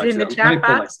could put it in the chat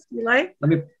box if you like.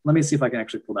 Let me see if I can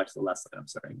actually pull back to the last slide. I'm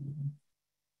sorry.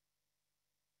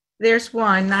 There's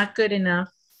one, not good enough.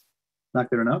 Not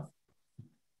good enough?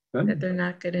 Good. That they're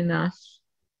not good enough.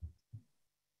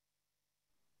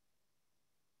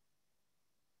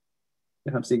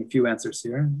 Yeah, I'm seeing a few answers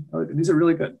here. Oh, these are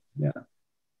really good. Yeah.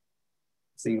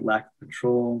 Seeing lack of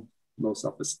control, low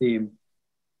self-esteem.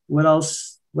 What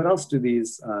else do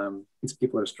these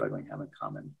people that are struggling have in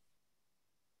common?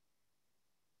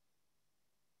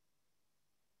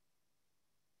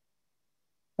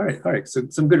 All right. So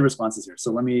some good responses here.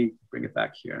 So let me bring it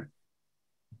back here.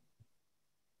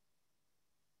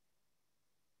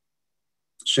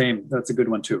 Shame, that's a good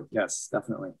one too. Yes,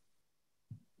 definitely.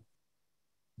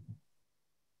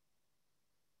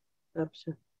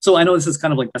 So I know this is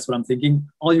kind of like, that's what I'm thinking.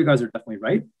 All you guys are definitely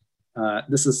right.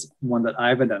 This is one that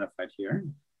I've identified here.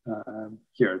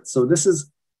 So this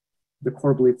is the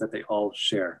core belief that they all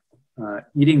share.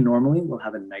 Eating normally will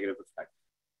have a negative effect,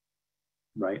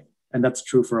 right? And that's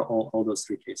true for all those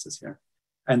three cases here.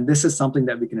 And this is something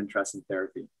that we can address in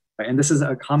therapy, right? And this is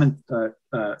a common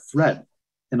thread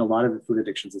in a lot of the food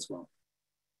addictions as well.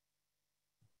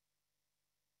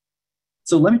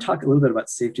 So let me talk a little bit about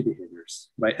safety behaviors,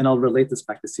 right? And I'll relate this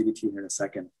back to CBT here in a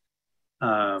second.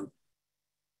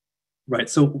 Right,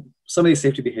 so some of these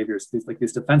safety behaviors,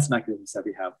 these defense mechanisms that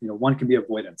we have, one can be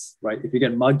avoidance, right? If you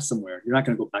get mugged somewhere, you're not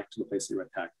going to go back to the place you were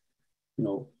attacked.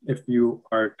 If you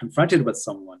are confronted with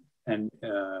someone and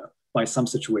by some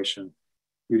situation,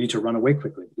 you need to run away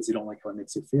quickly because you don't like how it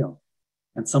makes you feel.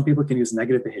 And some people can use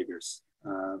negative behaviors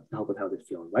to help with how they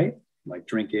feel, right? Like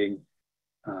drinking,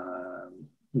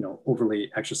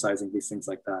 overly exercising, these things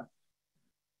like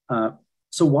that.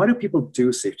 So why do people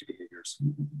do safety behaviors?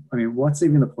 I mean, what's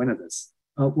even the point of this?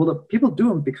 Well, the people do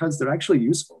them because they're actually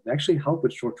useful. They actually help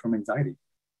with short-term anxiety,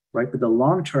 right? But the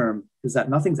long term is that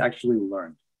nothing's actually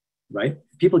learned, right?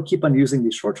 People keep on using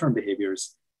these short-term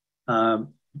behaviors.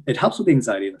 It helps with the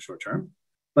anxiety in the short term,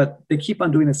 but they keep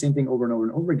on doing the same thing over and over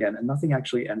and over again, and nothing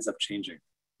actually ends up changing,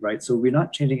 right? So we're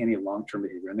not changing any long-term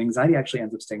behavior, and the anxiety actually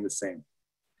ends up staying the same.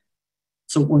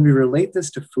 So when we relate this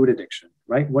to food addiction,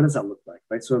 right, what does that look like,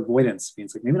 right? So avoidance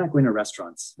means like maybe not going to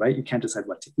restaurants, right? You can't decide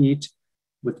what to eat.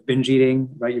 With binge eating,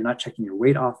 right, you're not checking your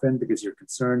weight often because you're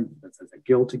concerned. That's that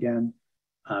guilt again.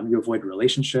 You avoid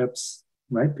relationships,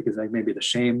 right, because like maybe the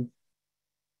shame.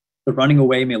 The running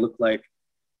away may look like,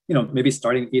 maybe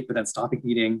starting to eat but then stopping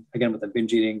eating, again with the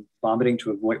binge eating, vomiting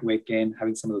to avoid weight gain,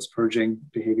 having some of those purging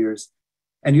behaviors,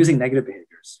 and using negative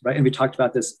behaviors, right? And we talked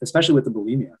about this, especially with the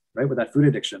bulimia, right, with that food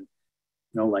addiction.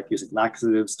 Like using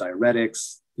laxatives,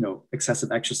 diuretics,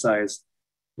 excessive exercise,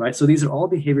 right? So these are all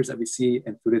behaviors that we see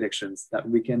in food addictions that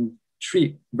we can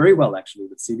treat very well, actually,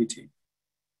 with CBT.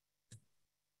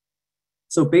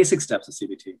 So basic steps of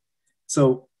CBT.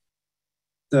 So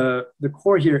the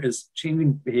core here is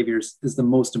changing behaviors is the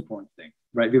most important thing,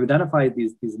 right? We've identified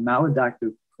these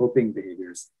maladaptive coping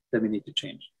behaviors that we need to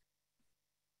change.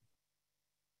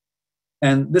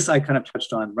 And this I kind of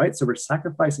touched on, right? So we're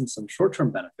sacrificing some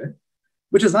short-term benefit,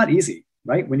 which is not easy,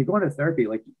 right? When you go into therapy,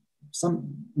 like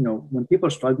when people are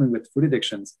struggling with food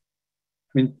addictions,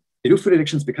 I mean, they do food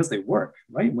addictions because they work,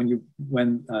 right?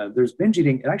 When there's binge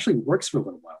eating, it actually works for a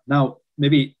little while. Now,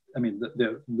 maybe,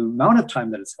 the amount of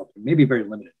time that it's helping may be very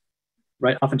limited,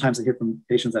 right? Oftentimes I hear from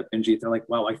patients that binge eat, they're like,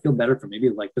 wow, I feel better for maybe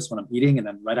like this when I'm eating. And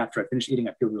then right after I finish eating,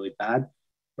 I feel really bad,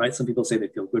 right? Some people say they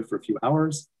feel good for a few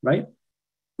hours, right?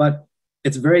 But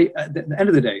it's at the end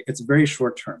of the day, it's very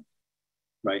short term,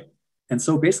 right? And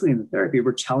so basically in the therapy,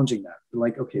 we're challenging that. We're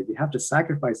like, okay, we have to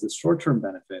sacrifice this short-term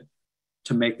benefit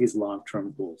to make these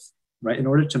long-term goals, right? In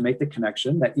order to make the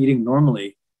connection that eating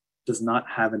normally does not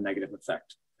have a negative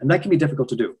effect. And that can be difficult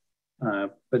to do,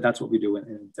 but that's what we do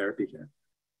in therapy here.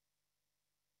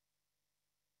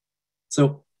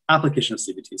 So application of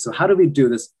CBT. So how do we do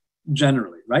this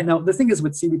generally, right? Now, the thing is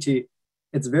with CBT,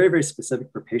 it's very, very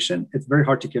specific per patient. It's very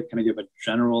hard to give a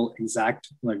general, exact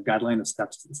guideline of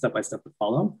steps, step by step to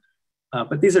follow.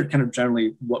 But these are kind of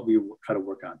generally what we try to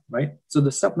work on, right? So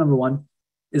the step number one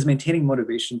is maintaining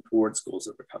motivation towards goals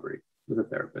of recovery with a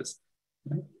therapist.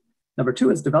 Right? Number two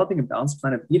is developing a balanced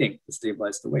plan of eating to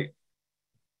stabilize the weight.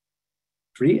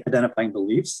 3, identifying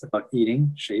beliefs about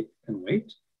eating, shape, and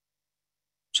weight.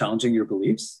 Challenging your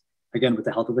beliefs. Again, with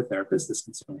the help of a therapist, this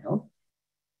can certainly help.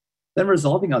 Then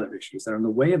resolving other issues that are in the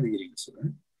way of the eating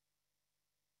disorder.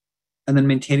 And then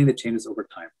maintaining the changes over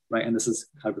time, right? And this is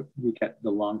how we get the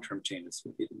long-term changes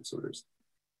with eating disorders.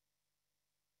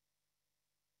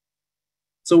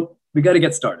 So we got to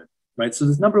get started, right? So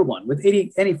this number one, with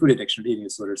any food addiction or eating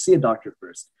disorder, see a doctor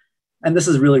first. And this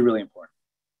is really, really important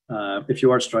if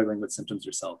you are struggling with symptoms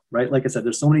yourself, right? Like I said,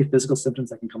 there's so many physical symptoms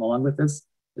that can come along with this.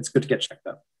 It's good to get checked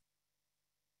out.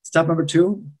 Step number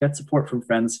 2, get support from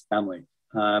friends, family.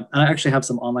 And I actually have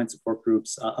some online support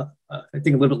groups, I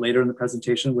think a little bit later in the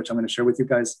presentation, which I'm going to share with you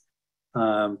guys.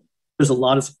 There's a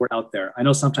lot of support out there. I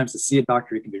know sometimes to see a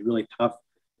doctor, it can be really tough.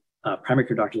 Primary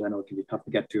care doctors, I know it can be tough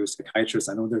to get to. Psychiatrists,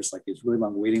 I know there's like these really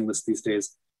long waiting lists these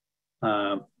days.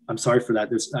 I'm sorry for that.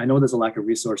 I know there's a lack of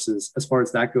resources as far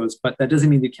as that goes, but that doesn't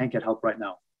mean you can't get help right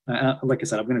now. Like I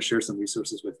said, I'm going to share some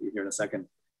resources with you here in a second.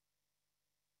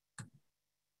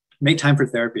 Make time for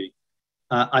therapy.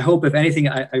 I hope, if anything,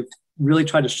 I've really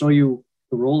tried to show you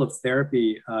the role of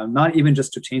therapy, not even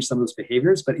just to change some of those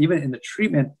behaviors, but even in the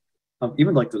treatment of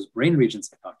even like those brain regions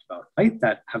I talked about, right?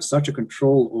 That have such a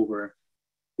control over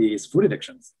these food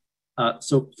addictions.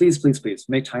 So please, please, please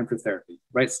make time for therapy,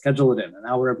 right? Schedule it in an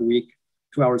hour every week,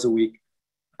 2 hours a week.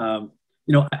 I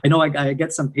know I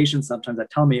get some patients sometimes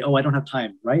that tell me, oh, I don't have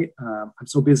time, right? I'm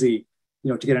so busy,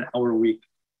 to get an hour a week.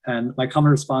 And my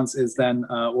common response is then,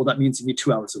 well, that means you need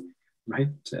 2 hours a week, right?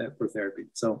 For therapy.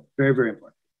 So very, very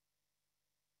important.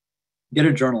 Get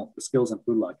a journal for skills and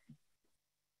food logging.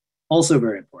 Also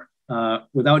very important.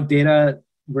 Without data,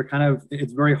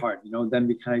 it's very hard, then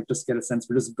we kind of just get a sense,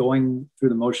 we're just going through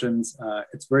the motions.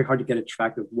 It's very hard to get a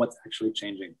track of what's actually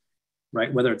changing,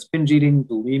 right? Whether it's binge eating,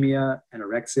 bulimia,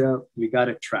 anorexia, we got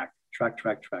to track.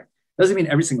 Doesn't mean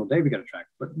every single day we got to track,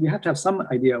 but we have to have some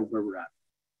idea of where we're at.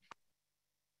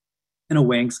 And a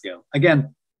weighing scale.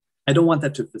 Again, I don't want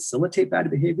that to facilitate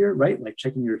bad behavior, right? Like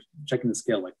checking the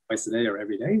scale like twice a day or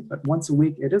every day, but once a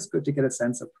week, it is good to get a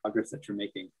sense of progress that you're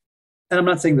making. And I'm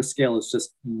not saying the scale is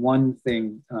just one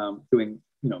thing, doing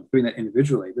that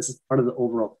individually. This is part of the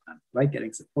overall plan, right?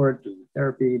 Getting support, doing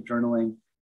therapy, journaling,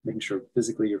 making sure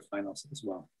physically you're fine also as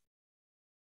well.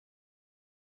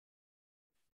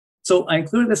 So I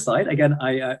included this slide. Again,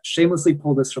 I shamelessly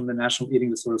pulled this from the National Eating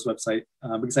Disorders website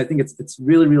because I think it's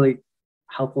really, really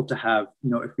helpful to have,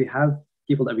 if we have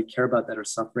people that we care about that are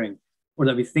suffering or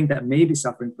that we think that may be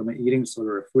suffering from an eating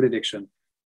disorder or food addiction,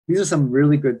 these are some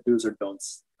really good do's or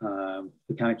don'ts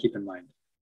to kind of keep in mind.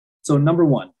 So number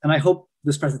one, and I hope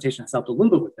this presentation has helped a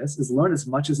little bit with this, is learn as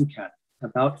much as you can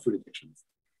about food addictions.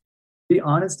 Be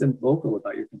honest and vocal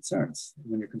about your concerns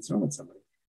when you're concerned with somebody.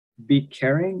 Be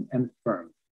caring and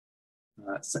firm,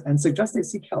 and suggest they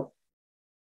seek help.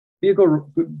 Be a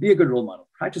good role model.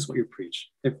 Practice what you preach.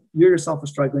 If you yourself are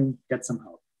struggling, get some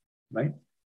help, right?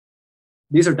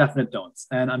 These are definite don'ts.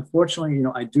 And unfortunately,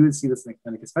 I do see this in the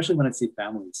clinic, especially when I see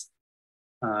families.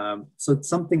 So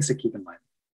some things to keep in mind.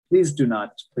 Please do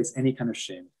not place any kind of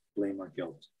shame, blame, or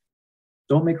guilt.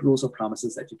 Don't make rules or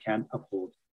promises that you can't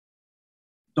uphold.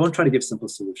 Don't try to give simple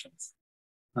solutions.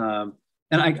 And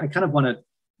I kind of want to,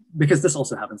 because this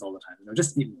also happens all the time,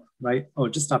 just eat more, right? Oh,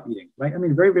 just stop eating, right? I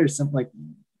mean, very, very simple. Like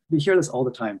we hear this all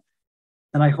the time.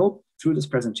 And I hope through this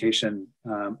presentation,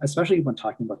 especially when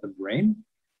talking about the brain,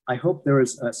 I hope there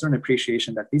is a certain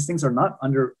appreciation that these things are not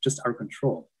under just our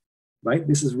control, right?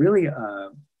 This is really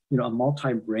a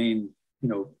multi-brain,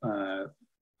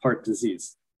 heart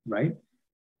disease, right?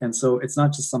 And so it's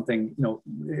not just something,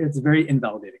 it's very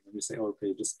invalidating when you say, oh,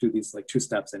 okay, just do these like 2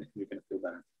 steps and you're going to feel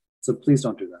better. So please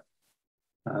don't do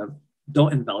that.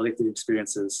 Don't invalidate the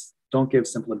experiences. Don't give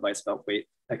simple advice about weight,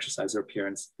 exercise, or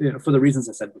appearance, for the reasons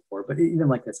I said before. But even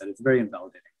like I said, it's very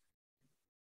invalidating.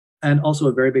 And also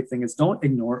a very big thing is don't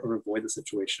ignore or avoid the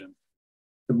situation.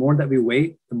 The more that we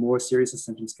wait, the more serious the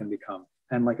symptoms can become.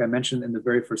 And like I mentioned in the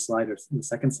very first slide or the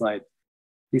second slide,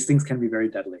 these things can be very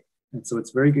deadly. And so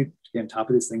it's very good to get on top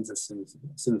of these things as soon as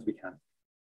we can.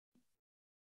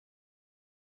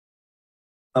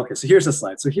 Okay, so here's a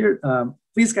slide. So here,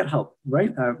 please get help,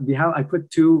 right? I put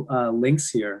two links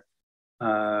here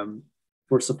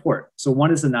for support. So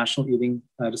one is the National Eating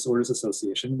Disorders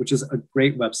Association, which is a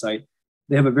great website.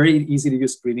 They have a very easy to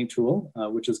use screening tool,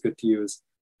 which is good to use.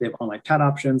 They have online chat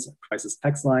options, crisis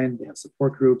text line, they have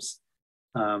support groups.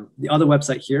 The other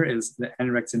website here is the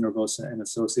Anorexia Nervosa and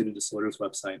Associated Disorders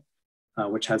website,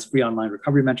 which has free online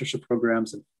recovery mentorship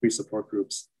programs and free support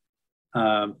groups.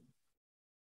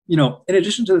 You know, in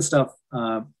addition to this stuff,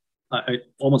 I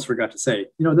almost forgot to say,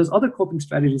 you know, there's other coping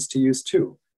strategies to use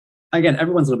too. Again,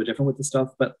 everyone's a little bit different with this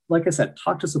stuff, but like I said,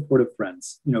 talk to supportive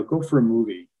friends, you know, go for a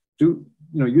movie,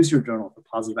 use your journal for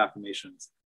positive affirmations,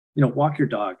 you know, walk your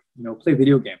dog, you know, play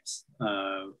video games.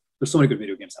 There's so many good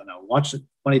video games out now. Watch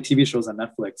funny TV shows on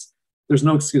Netflix. There's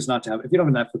no excuse not to have, if you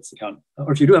don't have a Netflix account,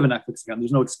 or if you do have a Netflix account,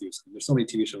 there's no excuse. There's so many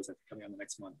TV shows that are coming on the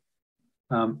next month.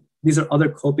 These are other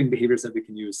coping behaviors that we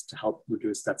can use to help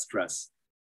reduce that stress,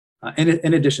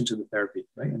 in addition to the therapy,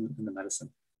 right, and the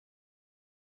medicine.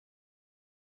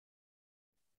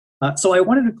 So I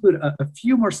wanted to include a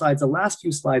few more slides, the last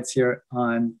few slides here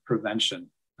on prevention,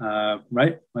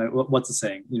 right? What's the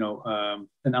saying? You know,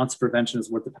 an ounce of prevention is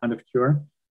worth a pound of cure.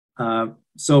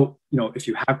 So, you know, if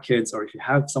you have kids or if you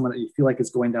have someone that you feel like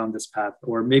is going down this path,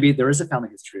 or maybe there is a family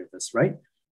history of this, right?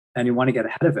 And you want to get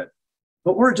ahead of it.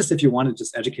 But or just if you want to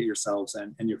just educate yourselves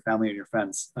and your family and your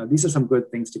friends, these are some good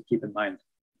things to keep in mind.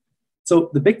 So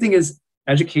the big thing is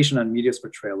education on media's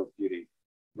portrayal of beauty,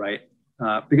 right?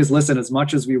 Because listen, as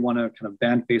much as we want to kind of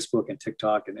ban Facebook and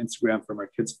TikTok and Instagram from our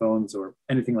kids' phones or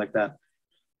anything like that,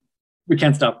 we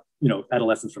can't stop, you know,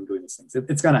 adolescents from doing these things.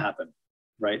 It's going to happen,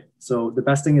 right? So the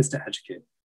best thing is to educate,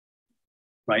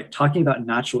 right? Talking about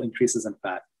natural increases in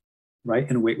fat, right?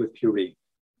 And weight with puberty.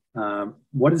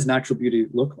 What does natural beauty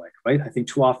look like, right? I think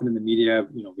too often in the media,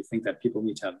 you know, we think that people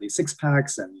need to have these six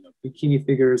packs and, you know, bikini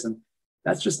figures, and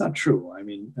that's just not true. I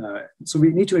mean, so we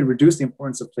need to reduce the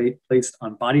importance of placed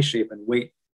on body shape and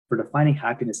weight for defining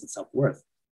happiness and self-worth.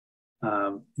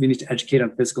 We need to educate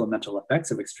on physical and mental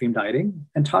effects of extreme dieting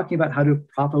and talking about how to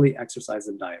properly exercise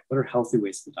and diet. What are healthy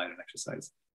ways to diet and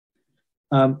exercise?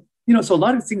 You know, so a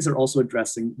lot of things are also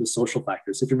addressing the social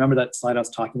factors. If you remember that slide I was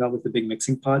talking about with the big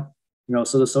mixing pot, you know,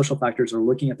 so the social factors are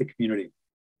looking at the community,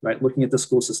 right? Looking at the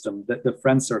school system, the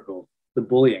friend circle, the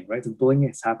bullying, right? The bullying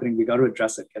is happening. We got to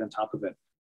address it, get on top of it,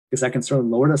 because that can certainly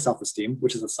lower the self-esteem,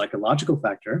 which is a psychological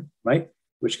factor, right?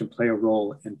 Which can play a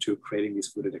role into creating these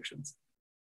food addictions.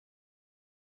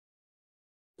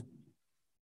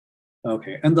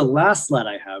 Okay, and the last slide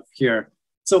I have here.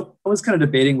 So I was kind of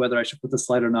debating whether I should put the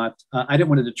slide or not. I didn't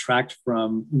want to detract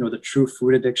from, you know, the true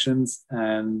food addictions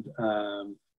and,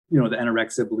 you know, the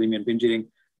anorexia, bulimia, and binge eating.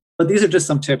 But these are just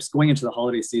some tips going into the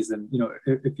holiday season. You know,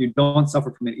 if you don't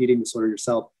suffer from an eating disorder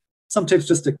yourself, some tips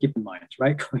just to keep in mind,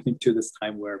 right? Going into this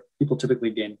time where people typically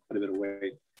gain quite a bit of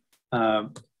weight.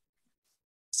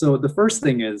 So the first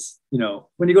thing is, you know,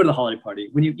 when you go to the holiday party,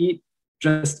 when you eat,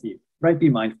 just eat, right? Be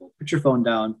mindful. Put your phone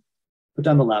down, put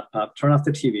down the laptop, turn off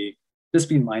the TV. Just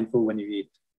be mindful when you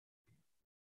eat.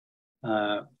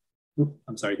 I'm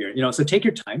sorry here. You know, so take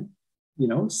your time, you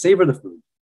know, savor the food.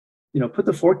 You know, put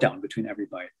the fork down between every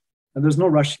bite. And there's no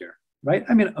rush here, right?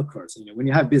 I mean, of course, you know, when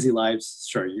you have busy lives,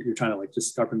 sure, you're trying to like just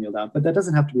scarf a meal down, but that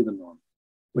doesn't have to be the norm.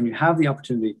 When you have the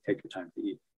opportunity, take your time to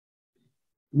eat.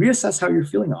 Reassess how you're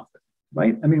feeling off it,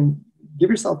 right? I mean, give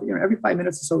yourself, you know, every 5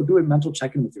 minutes or so, do a mental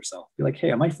check-in with yourself. Be like,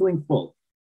 hey, am I feeling full,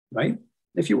 right?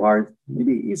 If you are,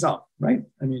 maybe ease off, right?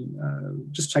 I mean,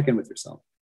 just check in with yourself.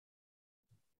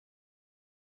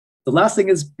 The last thing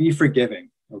is be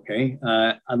forgiving, okay?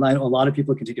 A lot of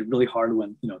people can take it really hard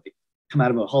when, you know, they come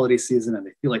out of a holiday season and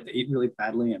they feel like they ate really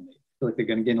badly and they feel like they're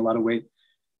going to gain a lot of weight.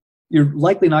 You're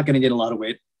likely not going to gain a lot of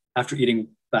weight after eating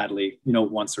badly, you know,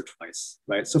 once or twice,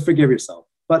 right? So forgive yourself.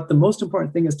 But the most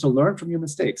important thing is to learn from your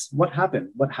mistakes. What happened?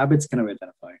 What habits can I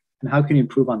identify? And how can you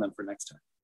improve on them for next time?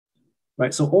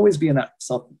 Right? So always be in that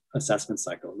self-assessment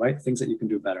cycle, right? Things that you can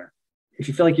do better. If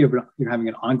you feel like you're having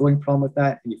an ongoing problem with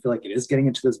that and you feel like it is getting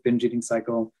into this binge eating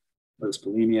cycle or this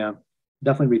bulimia,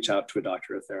 definitely reach out to a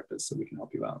doctor or a therapist so we can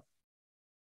help you out.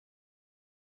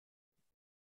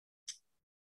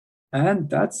 And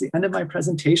that's the end of my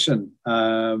presentation.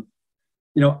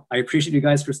 You know, I appreciate you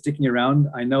guys for sticking around.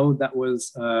 I know that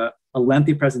was a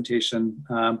lengthy presentation,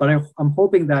 but I'm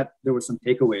hoping that there were some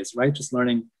takeaways, right? Just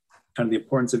learning kind of the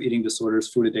importance of eating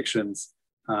disorders, food addictions,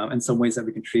 and some ways that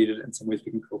we can treat it and some ways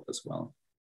we can cope as well.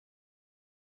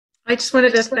 I just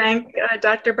wanted to thank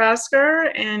Dr.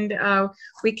 Bhasker, and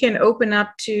we can open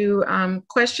up to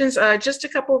questions. Just a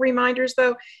couple reminders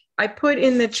though, I put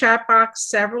in the chat box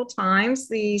several times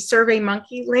the Survey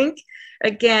Monkey link.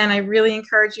 Again, I really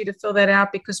encourage you to fill that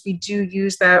out because we do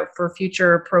use that for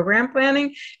future program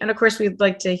planning. And of course, we'd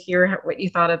like to hear what you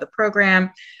thought of the program.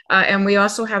 And we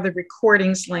also have the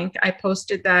recordings link. I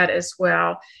posted that as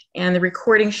well. And the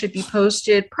recording should be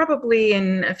posted probably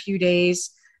in a few days.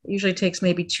 It usually takes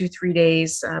maybe 2-3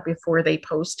 days before they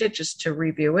post it just to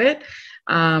review it.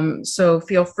 So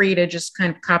feel free to just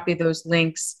kind of copy those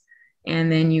links,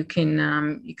 and then you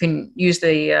can use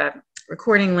the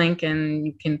recording link and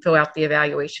you can fill out the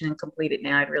evaluation and complete it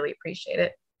now. I'd really appreciate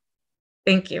it.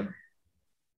 Thank you.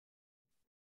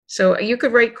 So you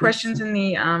could write questions in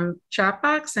the chat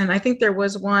box, and I think there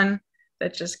was one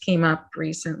that just came up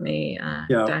recently. Yeah,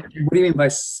 Dr. What do you mean by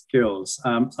skills?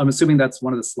 I'm assuming that's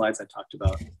one of the slides I talked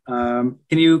about.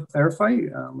 Can you clarify?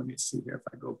 Let me see here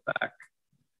if I go back.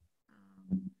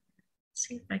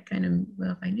 See if I kind of,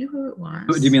 well, if I knew who it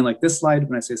was. Do you mean like this slide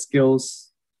when I say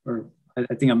skills? Or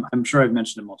I think I'm sure I've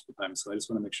mentioned it multiple times, so I just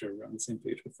want to make sure we're on the same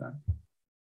page with that.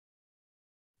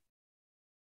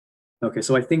 Okay,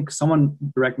 so I think someone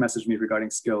direct messaged me regarding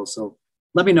skills, so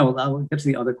let me know. I'll get to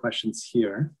the other questions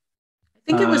here. I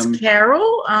think it was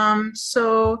Carol.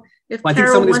 So if well, I think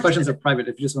some of these questions are private.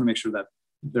 If you just want to make sure that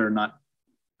they're not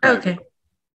private. Okay.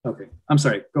 Okay, I'm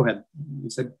sorry. Go ahead. You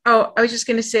said. Oh, I was just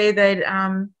going to say that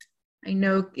I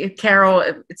know Carol.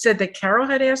 It said that Carol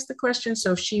had asked the question,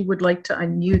 so if she would like to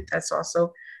unmute, that's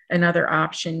also another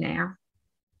option now.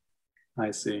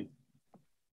 I see.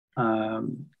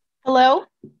 Hello.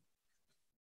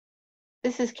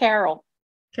 This is Carol.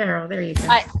 Carol, there you go.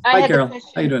 I Hi, had Carol. a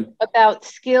question How you doing? about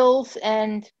skills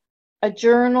and a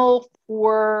journal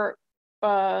for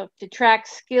to track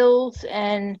skills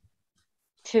and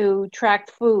to track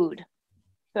food.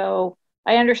 So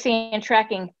I understand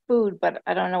tracking food, but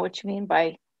I don't know what you mean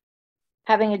by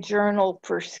having a journal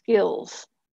for skills.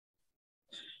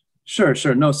 Sure.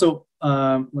 No, so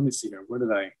let me see here. Where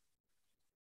did I?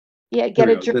 Yeah, get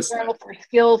a journal for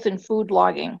skills and food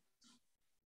logging.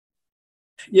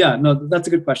 Yeah, no, that's a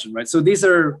good question, right? So these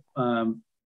are,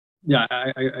 yeah,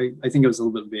 I think it was a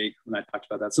little bit vague when I talked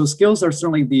about that. So skills are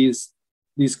certainly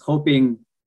these coping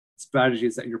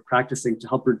strategies that you're practicing to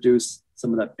help reduce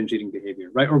some of that binge eating behavior,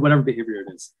 right? Or whatever behavior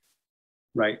it is,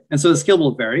 right? And so the skill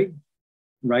will vary,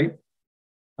 right?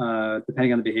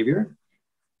 Depending on the behavior,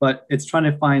 but it's trying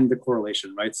to find the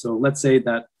correlation, right? So let's say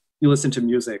that you listen to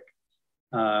music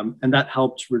and that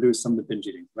helped reduce some of the binge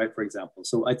eating, right? For example.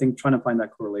 So I think trying to find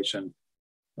that correlation.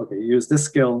 Okay, use this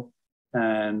skill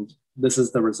and this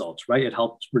is the result, right? It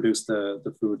helped reduce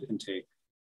the food intake,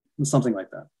 something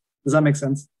like that. Does that make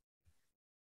sense?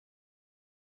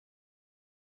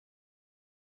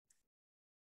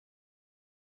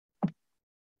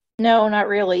 No, not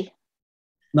really.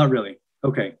 Not really.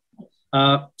 Okay.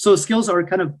 So skills are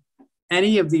kind of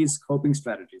any of these coping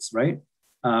strategies, right?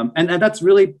 And that's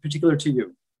really particular to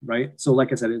you, right? So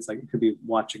like I said, it's like it could be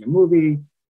watching a movie,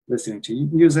 listening to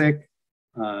music,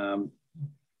 you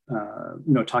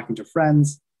know, talking to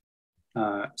friends.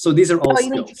 So these are all skills.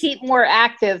 You need to keep more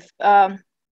active,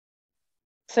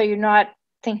 so you're not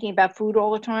thinking about food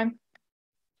all the time.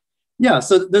 Yeah,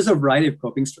 so there's a variety of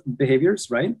coping behaviors,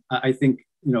 right? I think,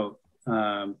 you know,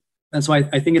 and so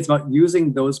I think it's about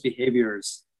using those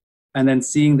behaviors and then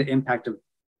seeing the impact of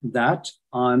that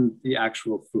on the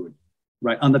actual food,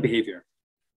 right? On the behavior,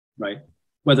 right?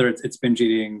 Whether it's binge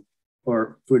eating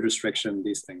or food restriction,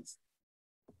 these things.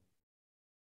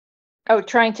 Oh,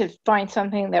 trying to find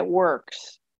something that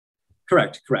works.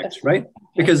 Correct, right?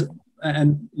 Because,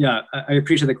 and yeah, I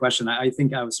appreciate the question. I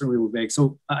think I was certainly a little vague.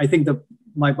 So I think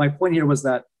my point here was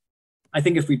that I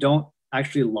think if we don't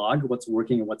actually log what's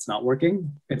working and what's not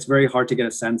working, it's very hard to get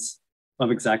a sense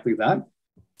of exactly that.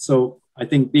 So I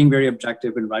think being very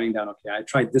objective and writing down, okay, I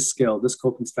tried this skill, this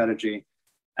coping strategy,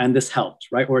 and this helped,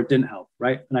 right? Or it didn't help,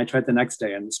 right? And I tried the next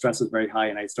day and the stress was very high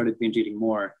and I started binge eating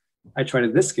more. I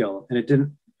tried this skill and it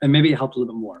didn't, and maybe it helped a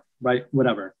little bit more, right?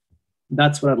 Whatever.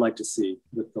 That's what I'd like to see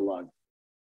with the log.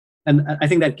 And I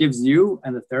think that gives you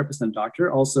and the therapist and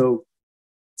doctor also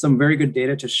some very good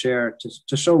data to share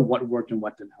to show what worked and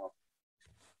what didn't help.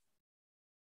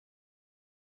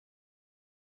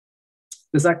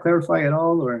 Does that clarify at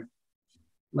all, or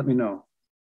let me know?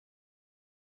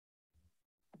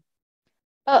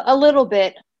 A little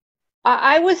bit.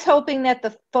 I was hoping that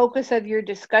the focus of your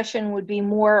discussion would be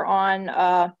more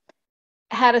on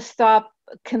how to stop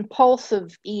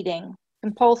compulsive eating,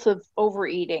 compulsive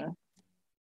overeating.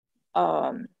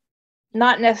 Not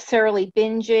necessarily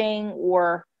binging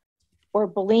or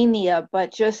bulimia,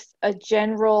 but just a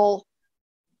general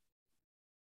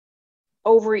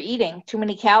overeating, too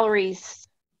many calories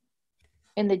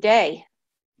in the day.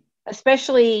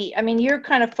 especially, I mean, you're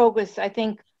kind of focused, I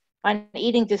think, on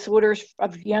eating disorders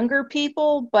of younger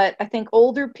people, but I think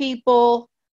older people,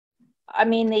 I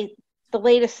mean, the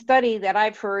latest study that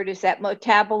I've heard is that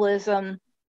metabolism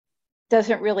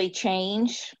doesn't really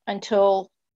change until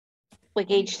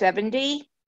like age 70.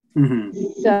 Mm-hmm.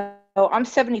 So I'm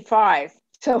 75.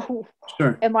 So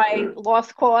Sure. am I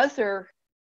lost cause, or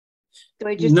do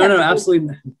I just No,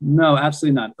 absolutely. No,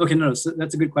 absolutely not. Okay, no, so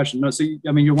that's a good question. No, so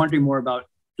I mean, you're wondering more about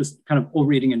just kind of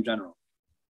overeating in general.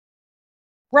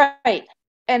 Right.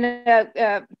 And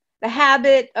the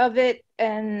habit of it,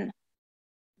 and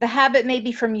the habit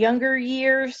maybe from younger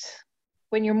years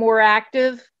when you're more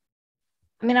active.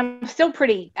 I mean, I'm still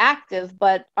pretty active,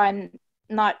 but I'm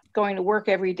not going to work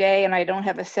every day and I don't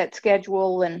have a set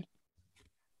schedule. And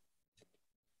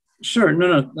Sure.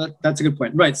 No, that's a good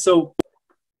point. Right. So,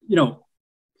 you know,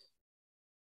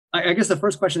 I guess the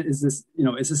first question is this, you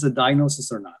know, is this a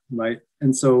diagnosis or not? Right.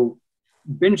 And so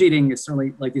binge eating is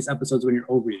certainly like these episodes when you're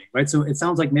overeating, right? So it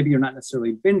sounds like maybe you're not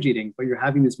necessarily binge eating, but you're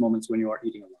having these moments when you are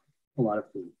eating a lot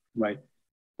of food, right?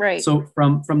 right. So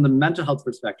from the mental health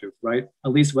perspective, right,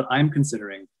 at least what I'm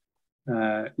considering,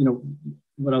 you know,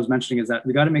 what I was mentioning is that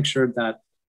we got to make sure that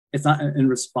it's not in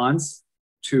response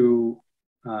to,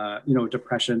 you know,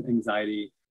 depression,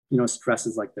 anxiety, you know,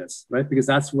 stresses like this, right? Because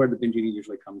that's where the binge eating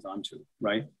usually comes on to,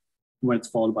 right? When it's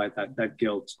followed by that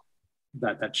guilt,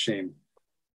 that shame,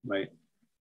 right?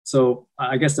 So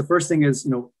I guess the first thing is,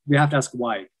 you know, we have to ask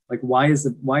why. Like, why is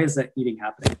that eating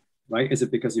happening, right? Is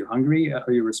it because you're hungry?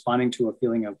 Are you responding to a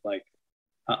feeling of like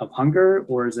of hunger,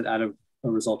 or is it out of a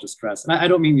result of stress? And I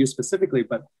don't mean you specifically,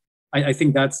 but I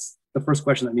think that's the first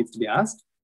question that needs to be asked,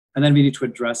 and then we need to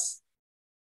address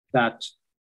that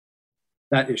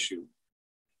issue,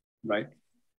 right?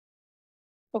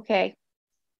 Okay.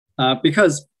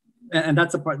 Because, and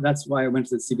that's the part. That's why I went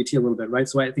to the CBT a little bit, right?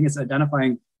 So I think it's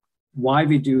identifying why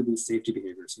we do these safety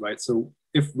behaviors, right? So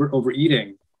if we're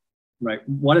overeating, right,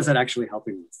 what is that actually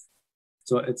helping us?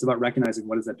 So it's about recognizing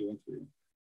what is that doing for you.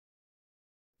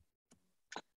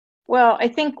 Well, I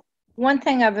think one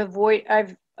thing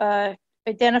I've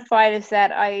identified is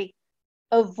that I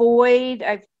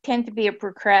tend to be a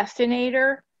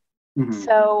procrastinator. Mm-hmm.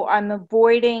 So I'm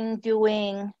avoiding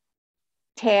doing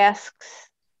tasks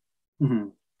Mm-hmm.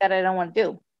 that I don't want to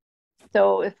do.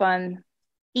 So if I'm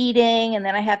eating and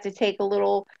then I have to take a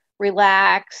little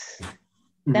relax,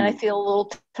 Mm-hmm. then I feel a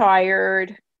little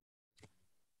tired.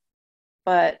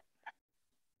 But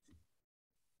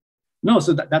no,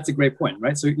 so that's a great point,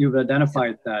 right? So you've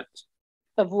identified that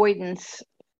avoidance.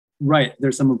 Right,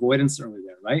 there's some avoidance certainly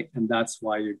there, right? And that's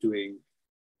why you're doing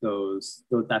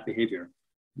that behavior,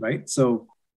 right? So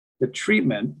the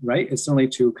treatment, right, is certainly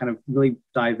to kind of really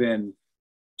dive in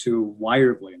to why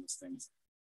you're avoiding these things.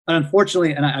 And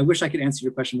unfortunately, and I wish I could answer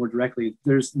your question more directly,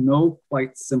 there's no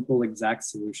quite simple exact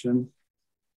solution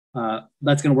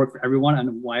that's going to work for everyone,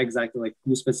 and why exactly like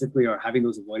you specifically are having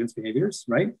those avoidance behaviors,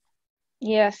 right?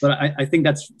 Yes. But I think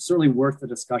that's certainly worth the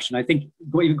discussion. I think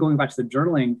even going back to the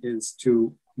journaling is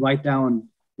to write down,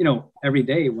 you know, every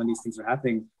day when these things are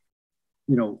happening,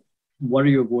 you know, what are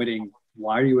you avoiding?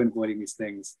 Why are you avoiding these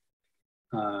things?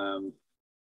 And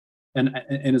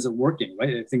is it working, right?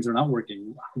 If things are not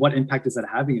working, what impact is that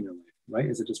having in your life, right?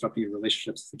 Is it disrupting your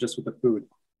relationships? Is it just with the food,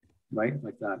 right?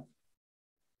 Like that.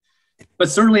 But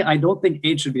certainly, I don't think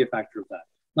age should be a factor of that.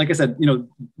 Like I said, you know,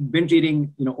 binge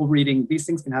eating, you know, overeating, these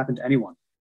things can happen to anyone.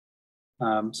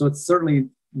 So it's certainly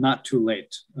not too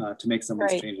late to make some of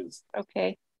these changes.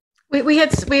 Okay. We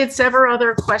had several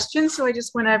other questions, so I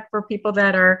just want to, for people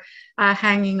that are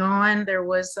hanging on, there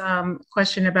was a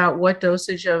question about what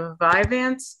dosage of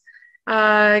Vyvanse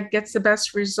gets the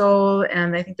best result,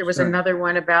 and I think there was another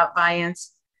one about Vyvanse.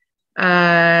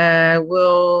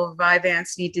 Will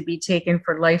Vyvanse need to be taken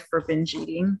for life for binge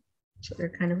eating? So they're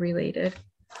kind of related.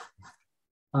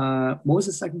 What was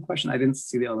the second question? I didn't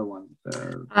see the other one.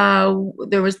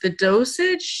 There was the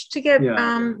dosage to get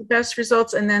the best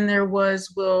results, and then there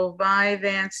was, will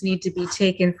Vyvanse need to be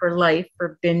taken for life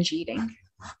for binge eating?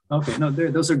 Okay, no,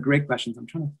 those are great questions. I'm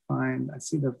trying to find, I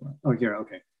see the, oh, here,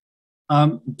 okay.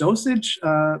 Dosage,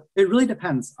 it really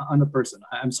depends on the person.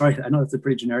 I'm sorry, I know that's a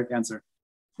pretty generic answer.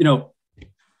 You know,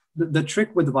 the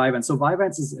trick with Vyvanse, so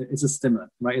Vyvanse is a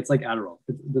stimulant, right? It's like Adderall.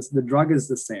 The drug is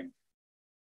the same.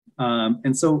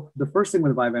 And so the first thing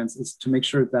with Vyvanse is to make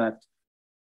sure that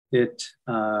it,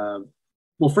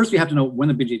 well, first we have to know when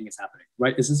the binge eating is happening,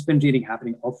 right? Is this binge eating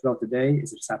happening all throughout the day?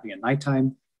 Is it just happening at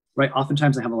nighttime, right?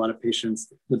 Oftentimes I have a lot of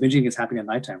patients, the binge eating is happening at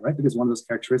nighttime, right? Because one of those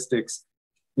characteristics,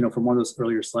 you know, from one of those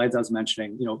earlier slides I was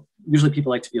mentioning, you know, usually people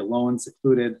like to be alone,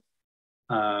 secluded.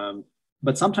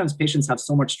 But sometimes patients have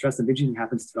so much stress that binge eating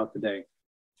happens throughout the day.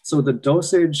 So the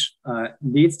dosage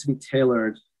needs to be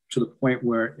tailored to the point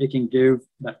where it can give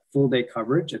that full day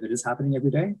coverage if it is happening every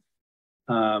day.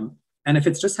 And if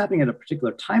it's just happening at a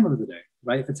particular time of the day,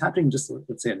 right? If it's happening just,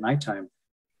 let's say, at nighttime,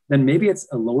 then maybe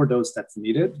it's a lower dose that's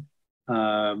needed,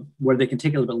 where they can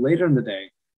take it a little bit later in the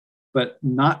day, but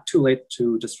not too late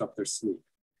to disrupt their sleep,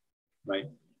 right?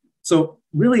 So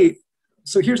really,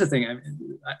 so here's the thing.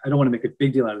 I don't want to make a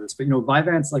big deal out of this, but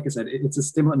Vyvanse, like I said, it's a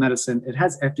stimulant medicine. It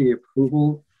has FDA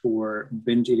approval for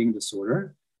binge eating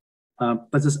disorder,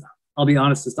 but I'll be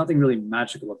honest, there's nothing really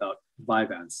magical about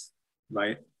Vyvanse,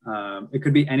 right? It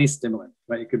could be any stimulant,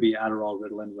 right? It could be Adderall,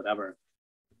 Ritalin, whatever.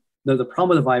 The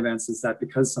problem with the Vyvanse is that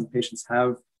because some patients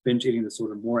have binge eating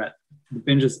disorder more at the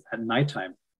binges at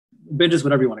nighttime, binges,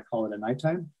 whatever you want to call it, at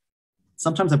nighttime,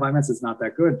 sometimes the Vyvanse is not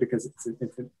that good because it's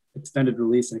an extended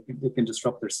release and it can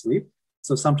disrupt their sleep.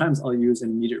 So sometimes I'll use an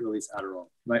immediate release Adderall,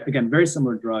 right? Again, very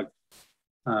similar drug,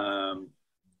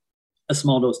 a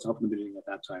small dose to help in the binge eating at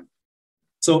that time.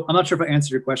 So I'm not sure if I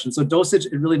answered your question. So dosage,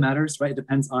 it really matters, right? It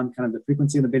depends on kind of the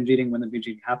frequency of the binge eating, when the binge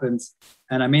eating happens.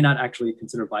 And I may not actually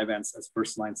consider Vyvanse as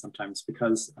first line sometimes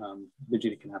because binge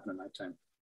eating can happen at nighttime.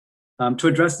 To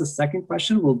address the second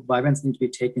question, will Vyvanse need to be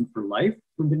taken for life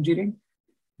from binge eating?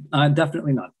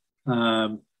 Definitely not.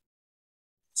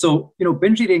 So,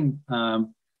 binge eating,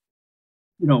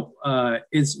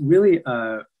 is really,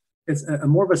 it's a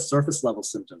more of a surface level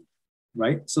symptom,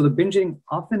 right? So the binge eating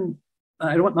often,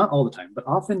 not all the time, but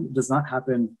often does not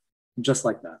happen just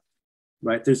like that,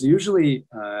 right? There's usually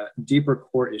deeper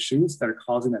core issues that are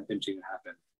causing that binge eating to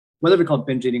happen. Whether we call it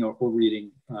binge eating or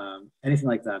overeating, anything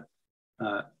like that,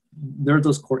 there are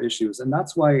those core issues. And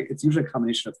that's why it's usually a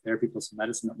combination of therapy plus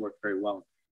medicine that work very well.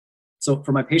 So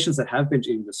for my patients that have binge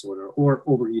eating disorder or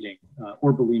overeating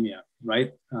or bulimia,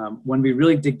 right? When we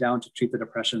really dig down to treat the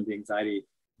depression, the anxiety,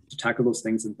 to tackle those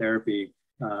things in therapy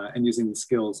and using the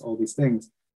skills, all these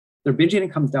things, their binge eating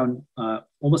comes down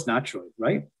almost naturally,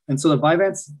 right? And so what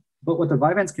the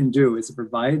Vyvanse can do is it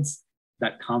provides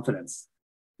that confidence,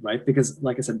 right? Because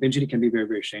like I said, binge eating can be very,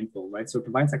 very shameful, right? So it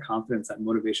provides that confidence, that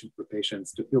motivation for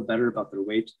patients to feel better about their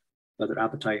weight, about their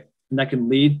appetite, and that can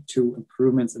lead to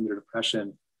improvements in their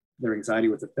depression, their anxiety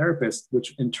with the therapist,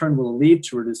 which in turn will lead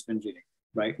to reduced binge eating,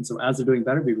 right? And so as they're doing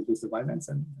better, we reduce the Vyvanse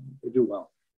and they do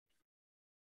well.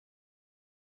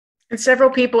 And several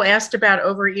people asked about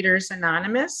Overeaters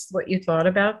Anonymous, what you thought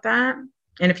about that,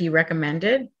 and if you recommend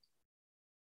it.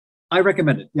 I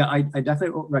recommend it. Yeah, I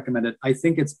definitely recommend it. I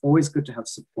think it's always good to have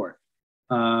support,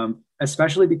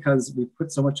 especially because we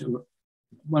put so much,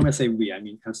 when I say we, I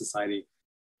mean kind of society,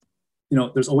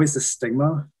 there's always this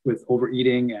stigma with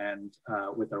overeating and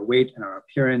with our weight and our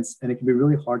appearance, and it can be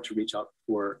really hard to reach out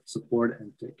for support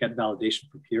and to get validation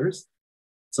from peers.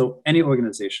 So any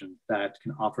organization that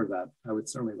can offer that, I would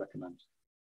certainly recommend.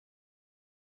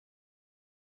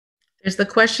 There's the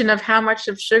question of how much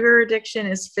of sugar addiction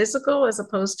is physical as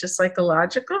opposed to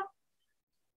psychological.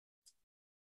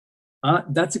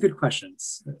 That's a good question.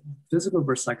 Physical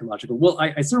versus psychological. Well,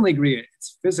 I certainly agree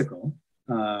it's physical.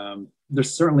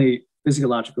 There's certainly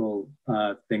physiological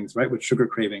things, right, with sugar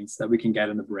cravings that we can get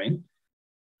in the brain.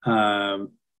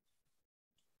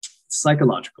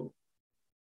 Psychological.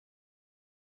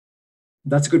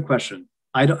 That's a good question.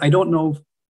 I don't know.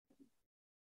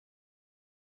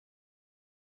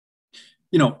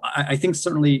 I think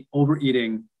certainly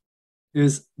overeating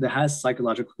has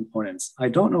psychological components. I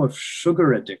don't know if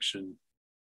sugar addiction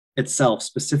itself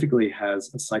specifically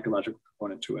has a psychological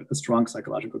component to it, a strong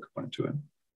psychological component to it.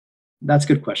 That's a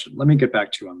good question. Let me get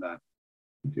back to you on that,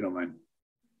 if you don't mind.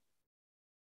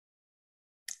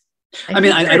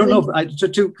 I don't know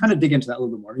if to kind of dig into that a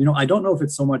little bit more. I don't know if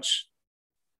it's so much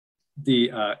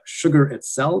the sugar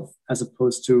itself as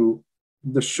opposed to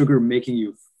the sugar making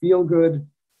you feel good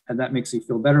and that makes you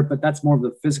feel better, but that's more of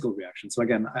the physical reaction. So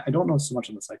again, I don't know so much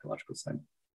on the psychological side.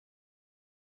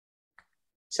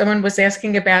 Someone was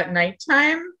asking about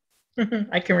nighttime.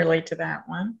 I can relate to that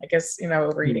one. I guess,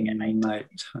 overeating at night.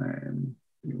 Nighttime.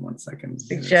 Give me 1 second.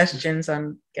 Suggestions,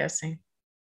 I'm guessing.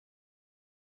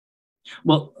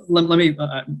 Well, let me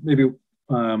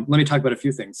talk about a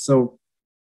few things. So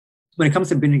when it comes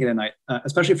to binging at night,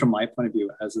 especially from my point of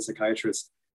view as a psychiatrist,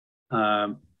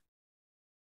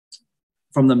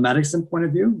 from the medicine point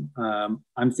of view,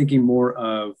 I'm thinking more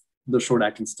of the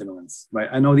short-acting stimulants, right?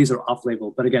 I know these are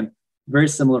off-label, but again, very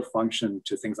similar function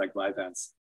to things like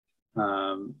Vyvanse.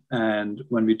 And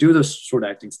when we do those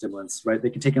short-acting stimulants, right,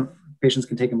 patients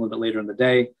can take them a little bit later in the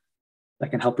day.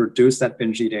 That can help reduce that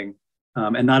binge eating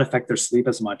and not affect their sleep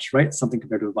as much, right? Something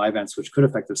compared to Vyvanse, which could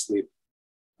affect their sleep.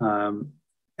 And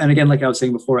again, like I was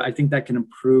saying before, I think that can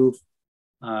improve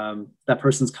that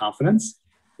person's confidence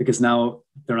because now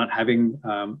they're not having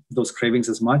those cravings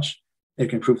as much. It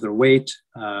can improve their weight,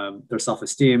 their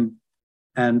self-esteem,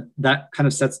 and that kind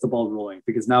of sets the ball rolling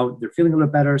because now they're feeling a little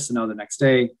bit better. So now the next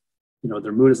day,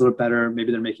 their mood is a little better.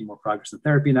 Maybe they're making more progress in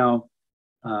therapy now,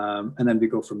 and then we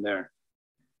go from there.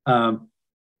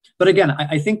 But again,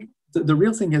 I think the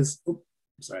real thing is.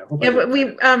 Sorry, I hope. Yeah,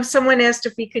 but someone asked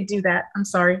if we could do that. I'm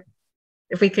sorry,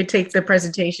 if we could take the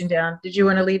presentation down. Did you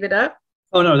want to leave it up?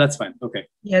 Oh no, that's fine. Okay.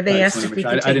 Yeah, they asked if we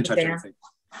could take it down. I didn't touch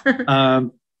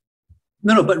anything.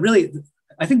 No, but really,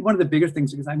 I think one of the bigger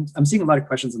things, because I'm seeing a lot of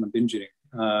questions on the binge eating,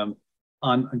 on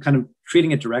kind of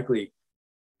treating it directly.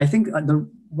 I think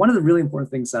one of the really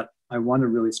important things that I want to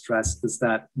really stress is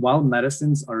that while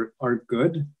medicines are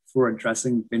good for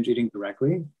addressing binge eating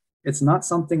directly, it's not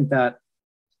something that,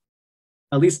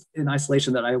 at least in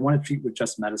isolation, that I want to treat with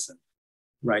just medicine,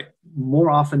 right? More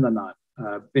often than not,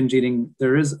 binge eating,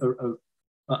 there is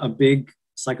a big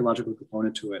psychological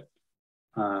component to it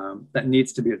that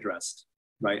needs to be addressed,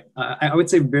 right? I would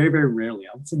say very, very rarely,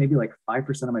 I would say maybe like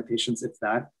 5% of my patients, if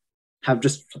that, have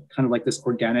just kind of like this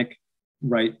organic,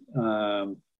 right?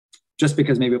 Just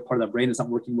because maybe a part of the brain is not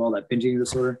working well, that binge eating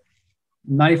disorder.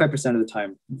 95% of the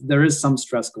time, there is some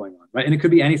stress going on, right? And it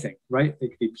could be anything, right? It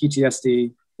could be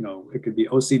PTSD, it could be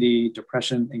OCD,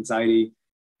 depression, anxiety,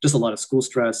 just a lot of school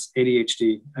stress,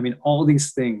 ADHD. I mean, all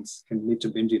these things can lead to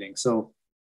binge eating. So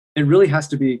it really has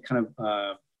to be kind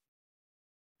of,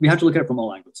 we have to look at it from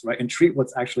all angles, right? And treat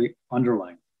what's actually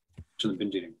underlying to the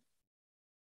binge eating.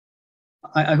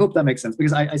 I hope that makes sense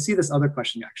because I see this other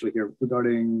question actually here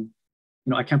regarding,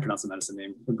 I can't pronounce the medicine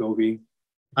name, Wegovy.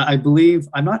 I believe,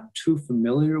 I'm not too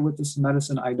familiar with this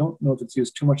medicine. I don't know if it's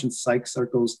used too much in psych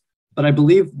circles, but I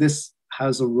believe this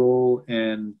has a role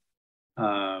in,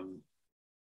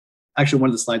 actually one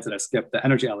of the slides that I skipped, the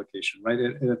energy allocation, right?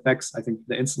 It affects, I think,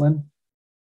 the insulin.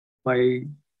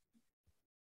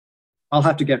 I'll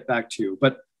have to get back to you,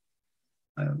 but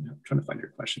I'm trying to find your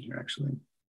question here actually.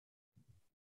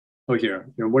 Oh, here.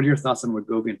 What are your thoughts on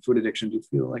Wegovy and food addiction? Do you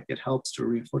feel like it helps to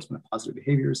reinforcement of positive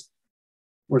behaviors?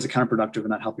 Or is it counterproductive and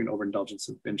not helping overindulgence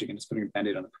of binging and just putting a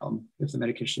band-aid on the problem? If the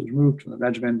medication is removed from the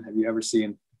regimen, have you ever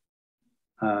seen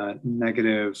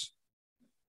negative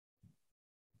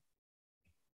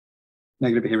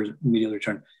behaviors immediately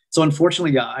return? So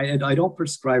unfortunately, yeah, I don't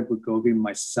prescribe Wegovy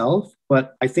myself,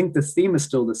 but I think the theme is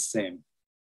still the same.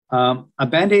 A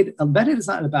band-aid is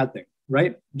not a bad thing,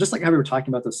 right? Just like how we were talking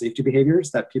about those safety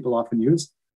behaviors that people often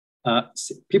use.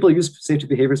 People use safety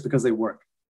behaviors because they work,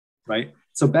 right?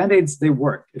 So band-aids, they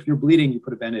work. If you're bleeding, you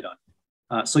put a band-aid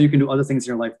on. So you can do other things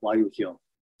in your life while you heal.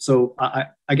 So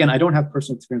again, I don't have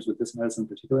personal experience with this medicine in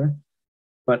particular,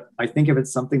 but I think if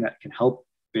it's something that can help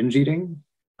binge eating,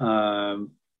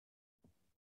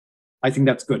 I think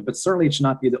that's good, but certainly it should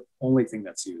not be the only thing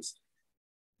that's used.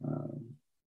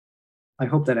 I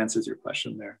hope that answers your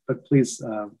question there, but please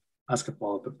ask a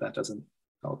follow-up if that doesn't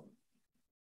help.